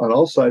people on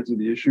all sides of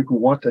the issue who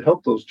want to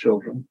help those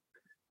children,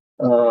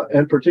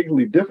 and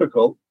particularly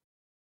difficult.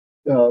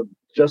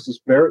 Justice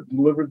Barrett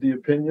delivered the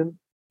opinion,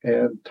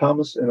 and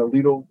Thomas and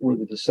Alito were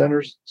the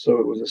dissenters, so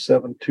it was a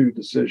 7-2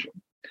 decision.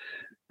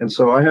 And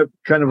so I have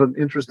kind of an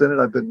interest in it.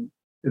 I've been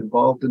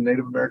involved in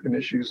Native American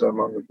issues. I'm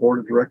on the board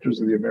of directors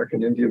of the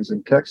American Indians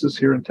in Texas,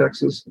 here in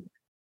Texas,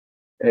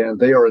 and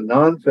they are a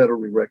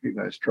non-federally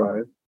recognized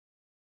tribe.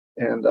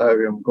 And I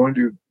am going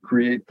to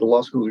create, the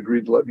law school has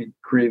agreed to let me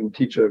create and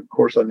teach a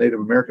course on Native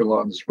American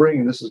law in the spring,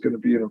 and this is going to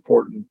be an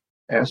important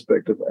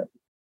aspect of that.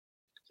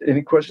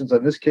 Any questions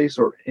on this case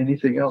or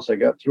anything else? I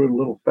got through it a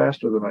little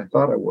faster than I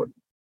thought I would.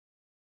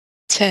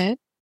 Ted?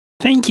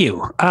 Thank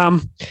you.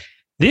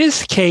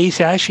 This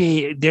case,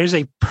 actually, there's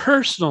a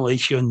personal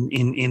issue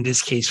in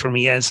this case for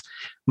me, as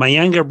my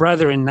younger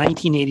brother in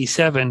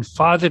 1987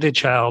 fathered a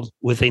child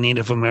with a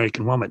Native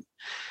American woman.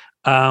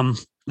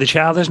 The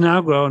child is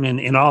now grown,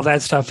 and all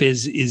that stuff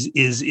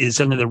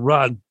is under the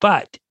rug.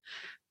 But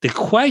the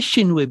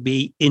question would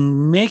be,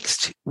 in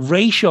mixed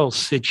racial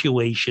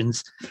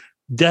situations,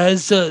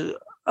 does the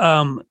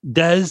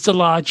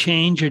law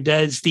change, or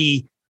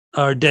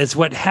does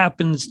what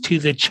happens to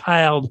the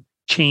child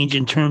change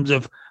in terms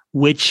of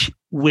which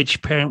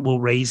parent will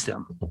raise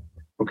them?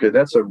 Okay,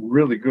 that's a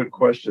really good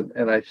question.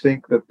 And I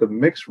think that the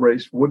mixed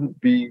race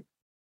wouldn't be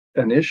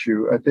an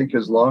issue. I think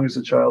as long as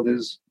the child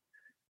is,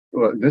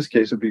 well, in this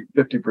case, it'd be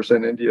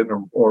 50% Indian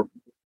or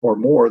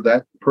more,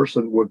 that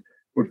person would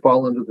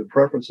fall into the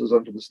preferences,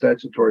 under the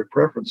statutory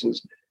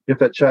preferences, if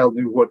that child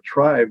knew what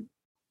tribe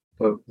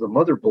the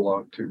mother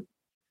belonged to.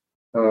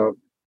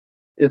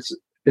 This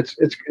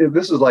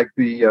is like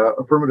the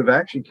affirmative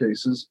action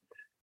cases.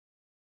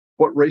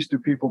 What race do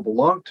people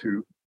belong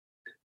to?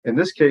 In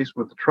this case,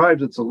 with the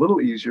tribes, it's a little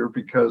easier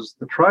because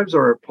the tribes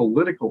are a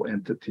political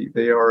entity.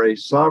 They are a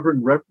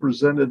sovereign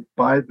represented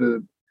by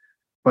the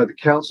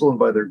council and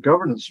by their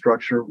governance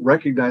structure,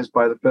 recognized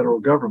by the federal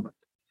government.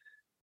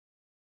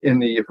 In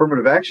the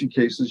affirmative action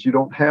cases, you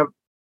don't have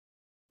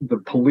the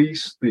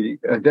police, the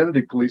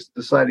identity police,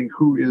 deciding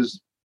who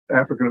is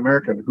African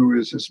American, who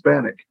is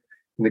Hispanic.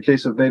 In the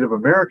case of Native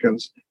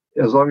Americans,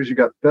 as long as you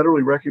got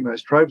federally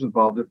recognized tribes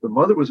involved, if the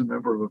mother was a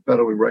member of a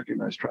federally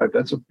recognized tribe,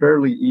 that's a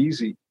fairly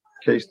easy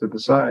case to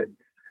decide.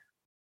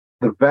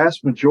 The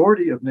vast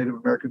majority of Native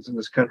Americans in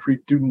this country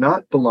do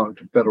not belong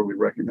to federally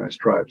recognized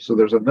tribes. So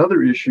there's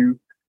another issue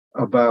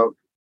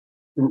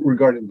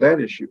regarding that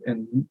issue.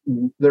 And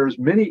there's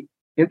many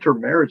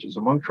intermarriages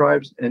among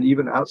tribes and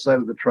even outside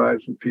of the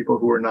tribes with people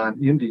who are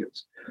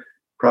non-Indians.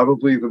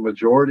 Probably the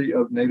majority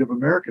of Native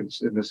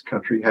Americans in this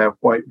country have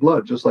white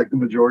blood, just like the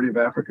majority of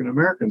African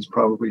Americans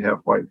probably have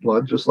white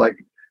blood, just like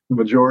the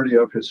majority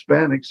of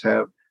Hispanics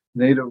have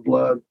Native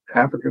blood,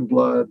 African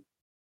blood,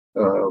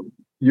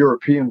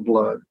 European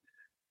blood.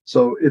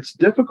 So it's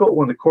difficult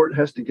when the court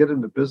has to get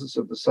in the business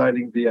of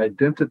deciding the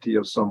identity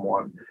of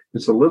someone.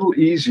 It's a little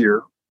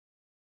easier,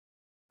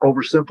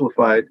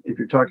 oversimplified, if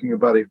you're talking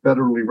about a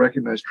federally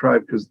recognized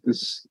tribe, because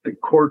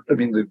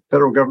the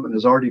federal government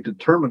has already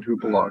determined who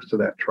belongs to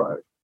that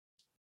tribe.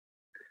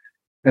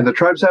 And the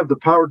tribes have the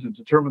power to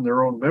determine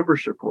their own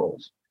membership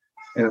roles.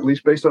 And at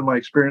least based on my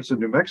experience in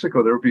New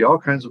Mexico, there would be all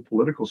kinds of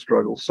political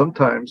struggles.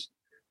 Sometimes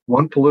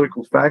one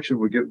political faction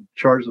would get in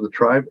charge of the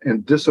tribe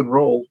and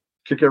disenroll,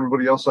 kick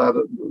everybody else out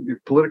of the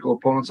political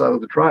opponents out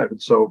of the tribe.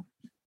 And so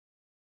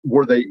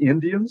were they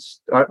Indians?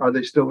 Are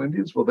they still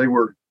Indians? Well, they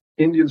were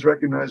Indians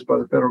recognized by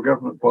the federal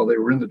government while they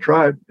were in the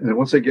tribe. And then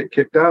once they get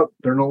kicked out,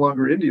 they're no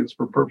longer Indians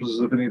for purposes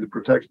of any of the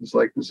protections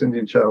like this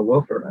Indian Child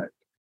Welfare Act.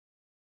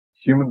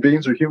 Human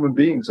beings are human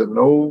beings, and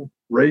no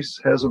race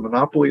has a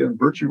monopoly on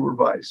virtue or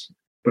vice,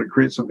 but it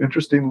creates some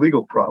interesting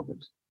legal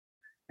problems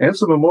and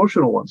some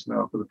emotional ones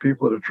now for the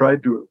people that have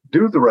tried to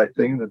do the right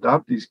thing and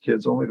adopt these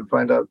kids only to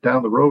find out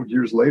down the road,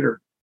 years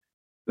later,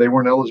 they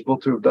weren't eligible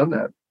to have done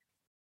that.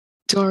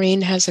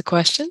 Doreen has a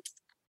question.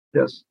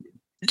 Yes.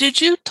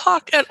 Did you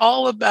talk at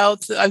all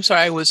about I'm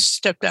sorry, I was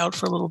stepped out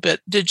for a little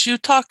bit. Did you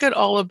talk at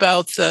all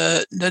about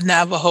the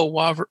Navajo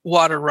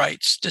water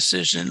rights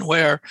decision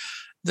where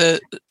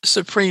the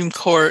Supreme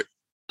Court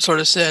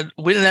sort of said,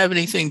 we didn't have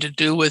anything to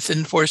do with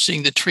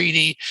enforcing the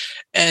treaty,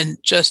 and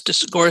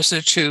Justice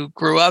Gorsuch, who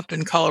grew up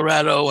in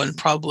Colorado and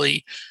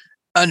probably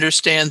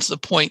understands the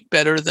point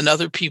better than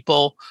other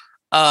people,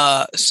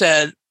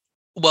 said,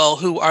 well,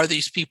 who are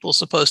these people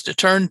supposed to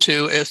turn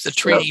to if the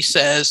treaty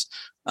says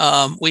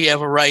we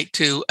have a right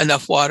to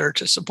enough water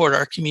to support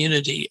our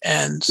community?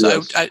 And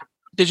so yes.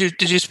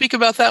 Did you speak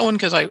about that one?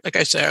 Because like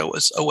I say, I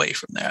was away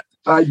from that.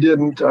 I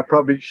didn't. I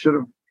probably should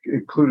have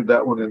included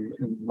that one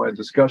in my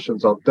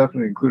discussions. I'll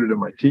definitely include it in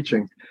my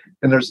teaching.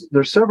 And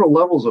there's several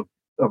levels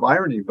of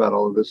irony about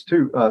all of this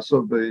too.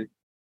 So the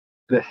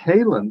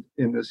Haaland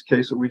in this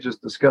case that we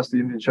just discussed, the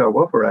Indian Child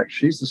Welfare Act,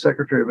 she's the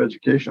Secretary of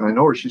Education. I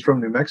know her. She's from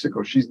New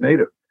Mexico. She's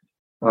Native.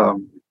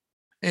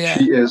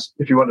 She is,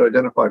 if you want to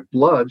identify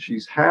blood,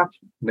 she's half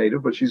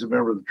Native, but she's a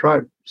member of the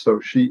tribe. So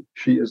she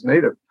is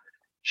Native.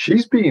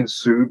 She's being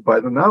sued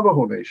by the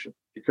Navajo Nation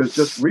because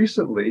just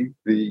recently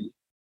the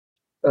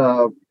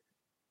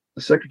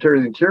Secretary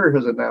of the Interior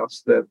has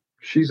announced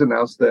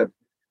that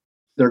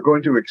they're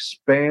going to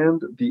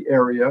expand the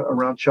area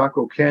around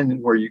Chaco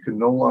Canyon where you can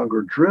no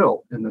longer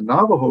drill. And the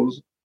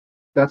Navajos,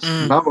 that's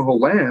Navajo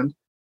land,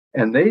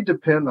 and they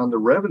depend on the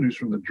revenues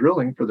from the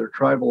drilling for their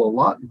tribal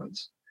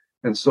allotments.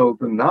 And so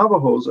the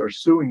Navajos are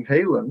suing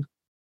Haaland,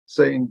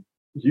 saying,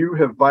 you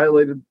have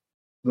violated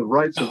the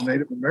rights of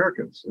Native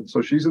Americans. And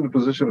so she's in the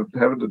position of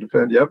having to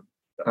defend,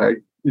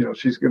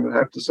 she's going to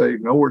have to say,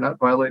 no, we're not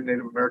violating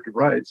Native American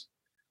rights.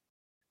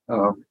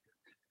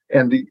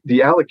 And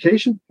the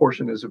allocation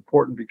portion is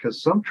important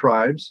because some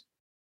tribes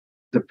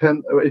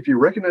depend, if you're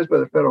recognized by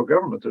the federal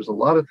government, there's a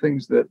lot of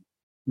things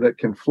that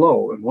can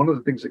flow. And one of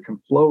the things that can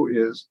flow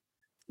is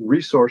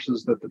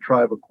resources that the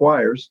tribe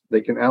acquires.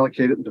 They can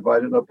allocate it and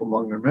divide it up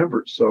among their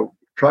members. So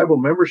tribal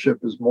membership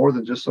is more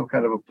than just some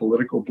kind of a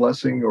political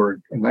blessing or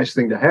a nice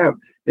thing to have.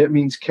 It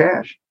means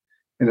cash.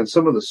 And in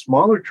some of the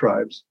smaller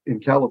tribes in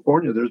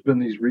California, there's been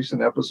these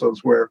recent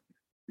episodes where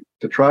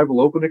the tribe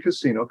will open a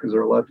casino because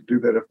they're allowed to do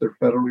that if they're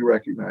federally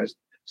recognized,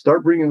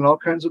 start bringing in all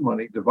kinds of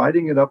money,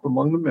 dividing it up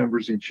among the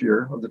members each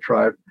year of the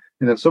tribe.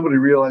 And then somebody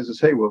realizes,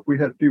 hey, well, if we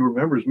had fewer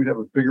members, we'd have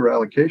a bigger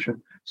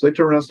allocation. So they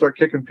turn around and start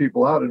kicking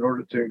people out in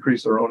order to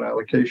increase their own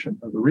allocation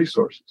of the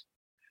resources.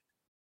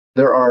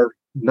 There are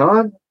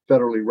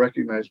non-federally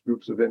recognized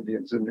groups of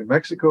Indians in New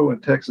Mexico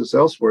and Texas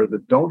elsewhere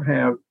that don't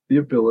have the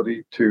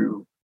ability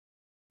to,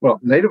 well,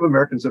 Native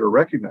Americans that are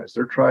recognized,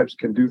 their tribes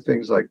can do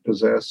things like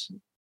possess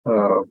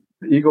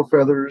eagle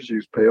feathers,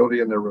 use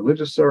peyote in their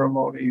religious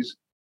ceremonies,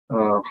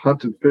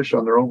 hunt and fish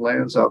on their own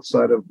lands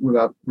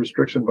without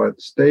restriction by the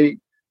state.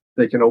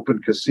 They can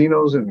open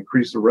casinos and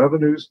increase the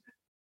revenues.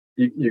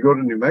 You go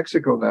to New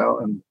Mexico now,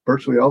 and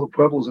virtually all the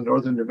pueblos in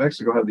northern New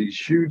Mexico have these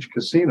huge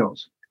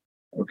casinos.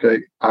 Okay,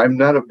 I'm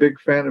not a big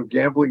fan of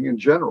gambling in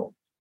general.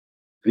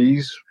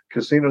 These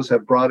casinos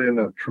have brought in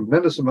a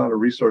tremendous amount of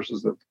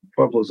resources that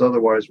pueblos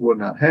otherwise would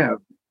not have.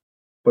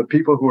 But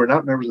people who are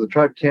not members of the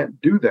tribe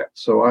can't do that.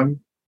 So I'm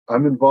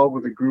involved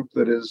with a group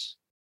that is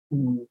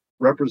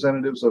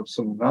representatives of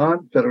some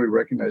non-federally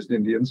recognized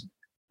Indians,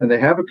 and they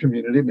have a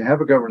community and they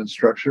have a governance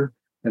structure,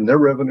 and their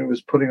revenue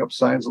is putting up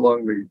signs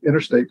along the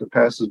interstate that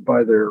passes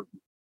by their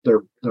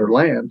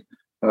land,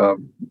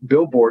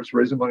 billboards,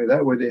 raising money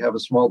that way. They have a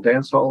small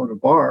dance hall and a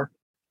bar,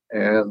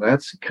 and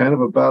that's kind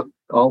of about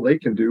all they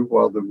can do,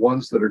 while the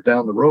ones that are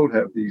down the road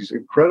have these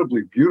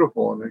incredibly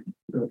beautiful and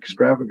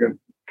extravagant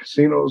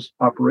casinos,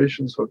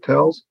 operations,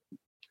 hotels.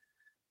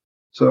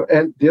 So,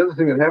 and the other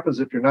thing that happens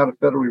if you're not a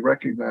federally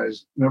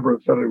recognized member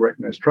of a federally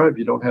recognized tribe,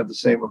 you don't have the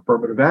same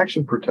affirmative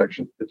action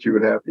protection that you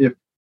would have if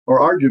or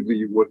arguably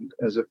you wouldn't,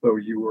 as if though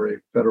you were a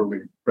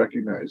federally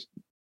recognized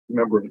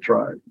member of the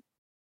tribe.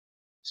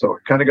 So I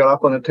kind of got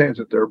off on a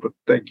tangent there, but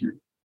thank you.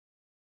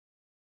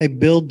 Hey,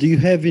 Bill, do you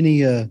have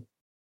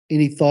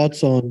any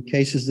thoughts on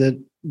cases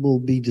that will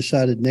be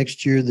decided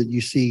next year that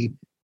you see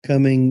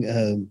coming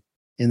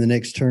in the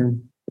next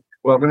term?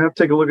 Well, I'm going to have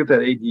to take a look at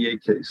that ADA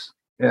case.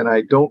 And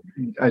I don't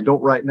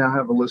right now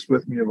have a list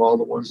with me of all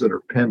the ones that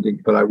are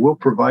pending, but I will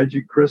provide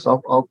you, Chris.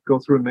 I'll go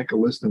through and make a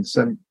list and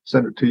send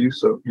it to you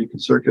so you can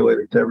circulate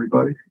it to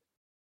everybody.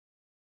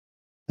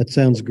 That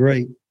sounds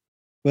great.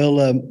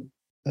 Well,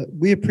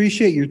 we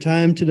appreciate your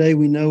time today.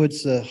 We know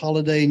it's a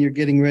holiday and you're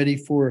getting ready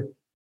for,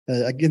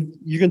 again,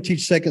 you're going to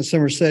teach second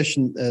summer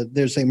session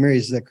there at St.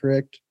 Mary's. Is that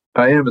correct?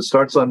 I am. It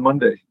starts on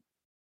Monday.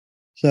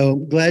 So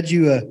glad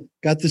you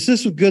got this.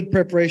 This was good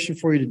preparation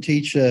for you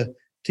to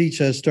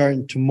teach us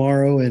starting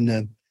tomorrow.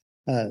 And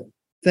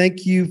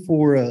thank you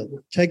for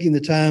taking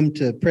the time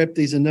to prep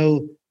these. I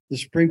know the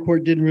Supreme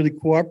Court didn't really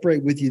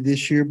cooperate with you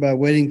this year by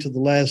waiting till the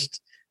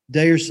last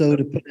day or so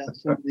to put out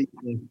some of these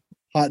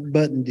hot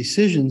button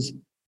decisions.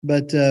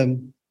 But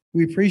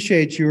we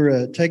appreciate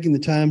your taking the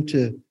time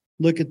to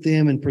look at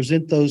them and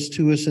present those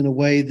to us in a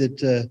way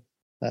that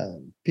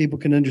people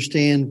can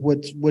understand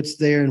what's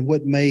there and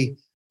what may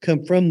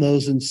come from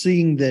those, and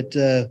seeing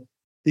that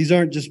these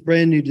aren't just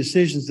brand new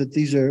decisions, that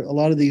a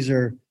lot of these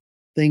are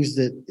things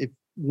that if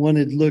one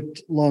had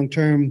looked long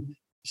term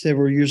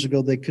several years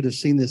ago, they could have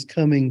seen this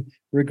coming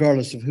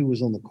regardless of who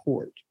was on the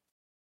court.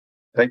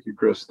 Thank you,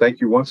 Chris.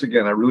 Thank you once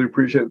again. I really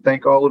appreciate it.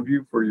 Thank all of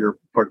you for your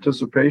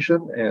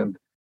participation and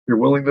your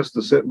willingness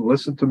to sit and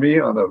listen to me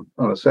on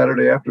a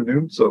Saturday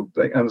afternoon.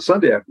 On a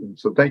Sunday afternoon.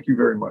 So thank you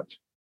very much.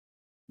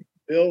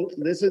 Bill,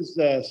 this is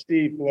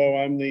Steve Blow.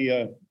 I'm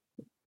the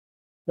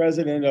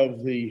president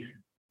of the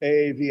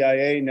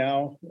AAVIA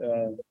now.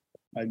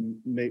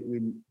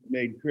 We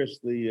made Chris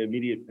the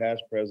immediate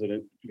past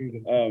president.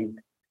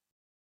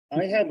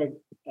 I have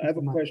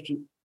a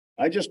question.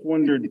 I just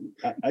wondered.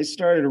 I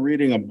started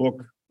reading a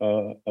book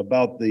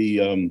about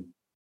the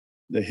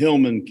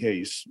Hillman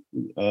case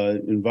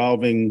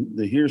involving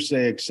the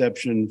hearsay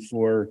exception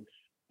for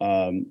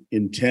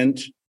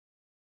intent,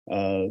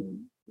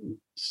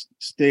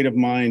 state of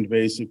mind,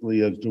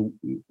 basically, as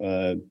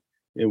to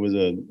it was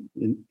a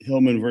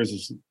Hillman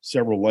versus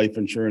several life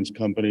insurance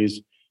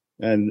companies,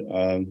 and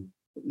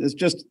that's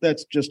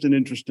just an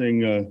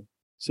interesting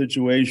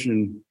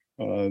situation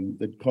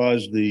that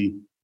caused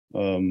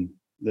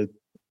that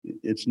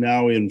it's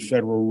now in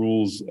federal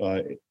rules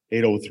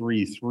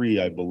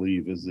 8033, I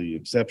believe, is the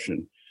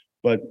exception,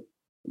 but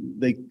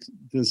the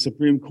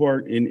Supreme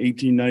Court in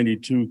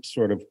 1892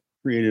 sort of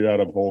created out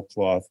of whole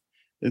cloth.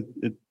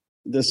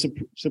 The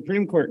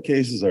Supreme Court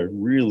cases are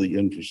really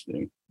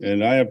interesting,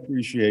 and I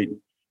appreciate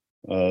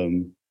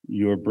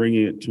your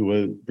bringing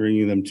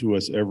them to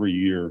us every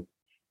year,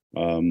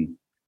 and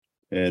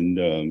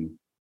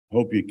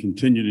hope you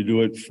continue to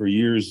do it for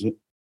years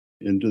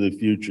into the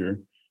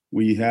future.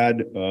 We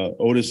had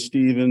Otis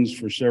Stevens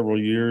for several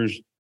years,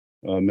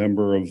 a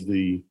member of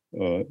the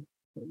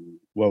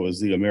what was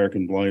the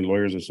American Blind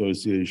Lawyers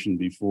Association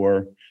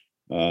before.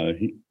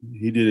 He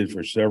did it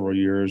for several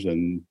years,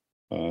 and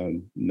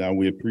now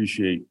we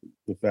appreciate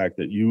the fact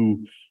that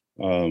you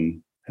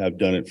have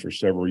done it for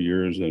several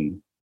years, and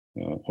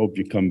hope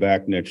you come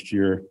back next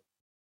year.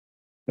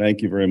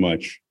 Thank you very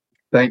much.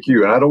 Thank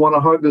you. I don't want to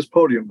hog this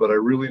podium, but I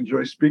really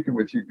enjoy speaking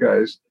with you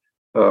guys.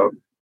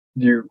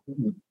 Your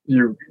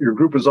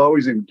group is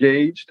always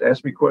engaged,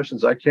 ask me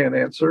questions I can't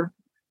answer,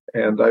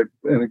 and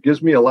it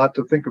gives me a lot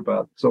to think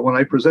about. So when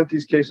I present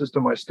these cases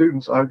to my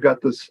students, I've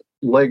got this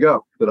leg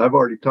up that I've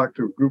already talked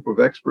to a group of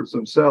experts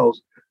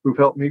themselves who've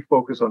helped me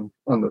focus on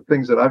the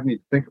things that I need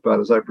to think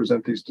about as I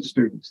present these to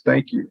students.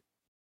 Thank you.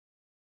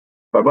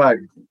 Bye-bye.